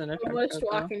having jobs in a trench coat,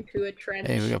 walking to a trench.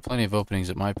 Hey, we got plenty of openings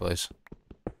at my place.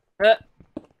 I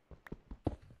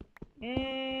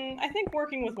think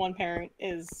working with one parent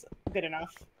is good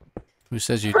enough. Who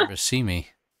says you'd never see me?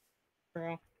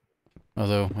 True.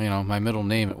 Although, you know, my middle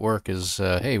name at work is,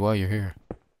 hey, while you're here.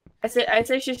 I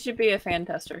say she should be a fan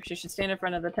tester. She should stand in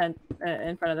front of the tent,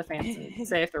 in front of the fans, and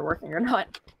say if they're working or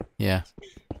not. Yeah.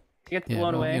 She gets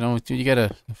blown away. You know, you got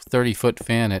a 30-foot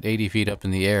fan at 80 feet up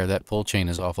in the air. That pull chain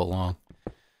is awful long.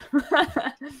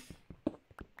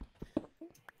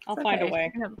 I'll find a way. I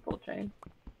can have a pull chain.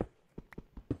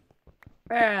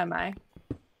 Where am I?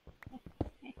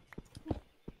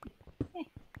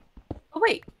 Oh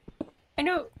wait, I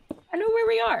know where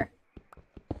we are.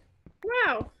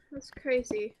 Wow, that's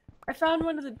crazy. I found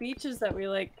one of the beaches that we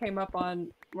like came up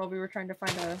on while we were trying to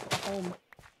find a home.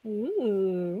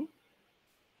 Ooh.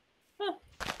 Huh.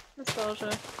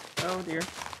 Nostalgia. Oh dear.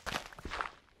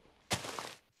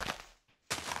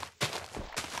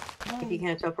 If you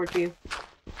can't teleport to you.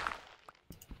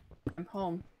 I'm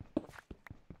home.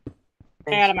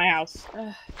 Stay out of my house.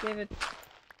 David,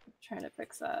 I'm trying to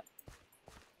fix that.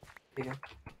 Yeah.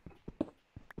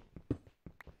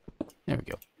 There we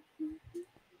go.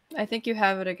 I think you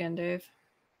have it again, Dave.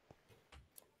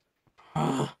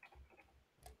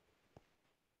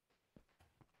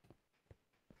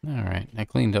 Alright, I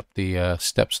cleaned up the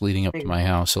steps leading up to my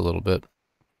house a little bit.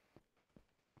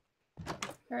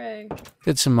 Hooray.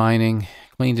 Did some mining,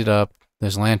 cleaned it up.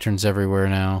 There's lanterns everywhere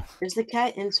now. Is the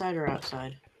cat inside or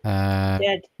outside?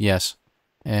 Dead. Yes.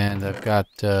 And I've got,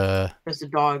 Because the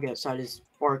dog outside is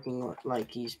barking like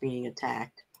he's being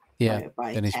attacked. yeah,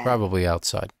 by then he's cat. probably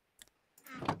outside.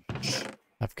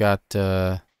 I've got,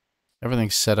 everything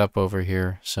set up over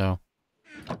here, so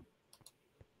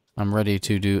I'm ready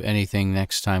to do anything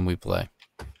next time we play.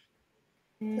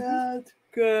 That's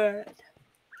good.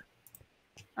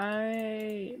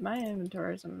 My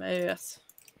inventory is a mess.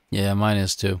 Yeah, mine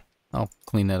is too. I'll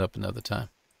clean that up another time.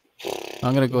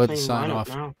 I'm going to go ahead and sign off.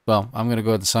 Well, I'm going to go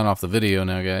ahead and sign off the video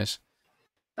now, guys.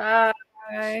 Bye.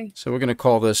 So we're going to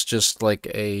call this just like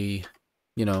a,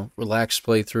 you know, relaxed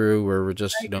playthrough where we're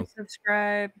just, Like and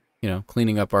subscribe. You know,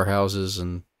 cleaning up our houses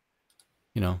and,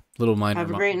 you know, little minor.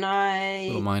 Have a great night.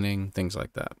 Little mining, things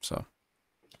like that. So,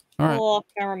 all right. A little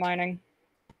off-camera mining.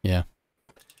 Yeah.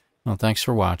 Well, thanks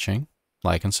for watching.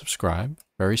 Like and subscribe.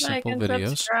 Very simple videos.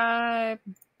 Subscribe.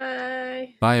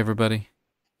 Bye. Bye, everybody.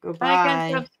 Goodbye. Like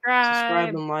and subscribe.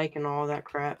 Subscribe and like and all that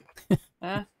crap.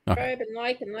 Subscribe and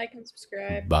like and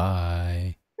subscribe. Bye.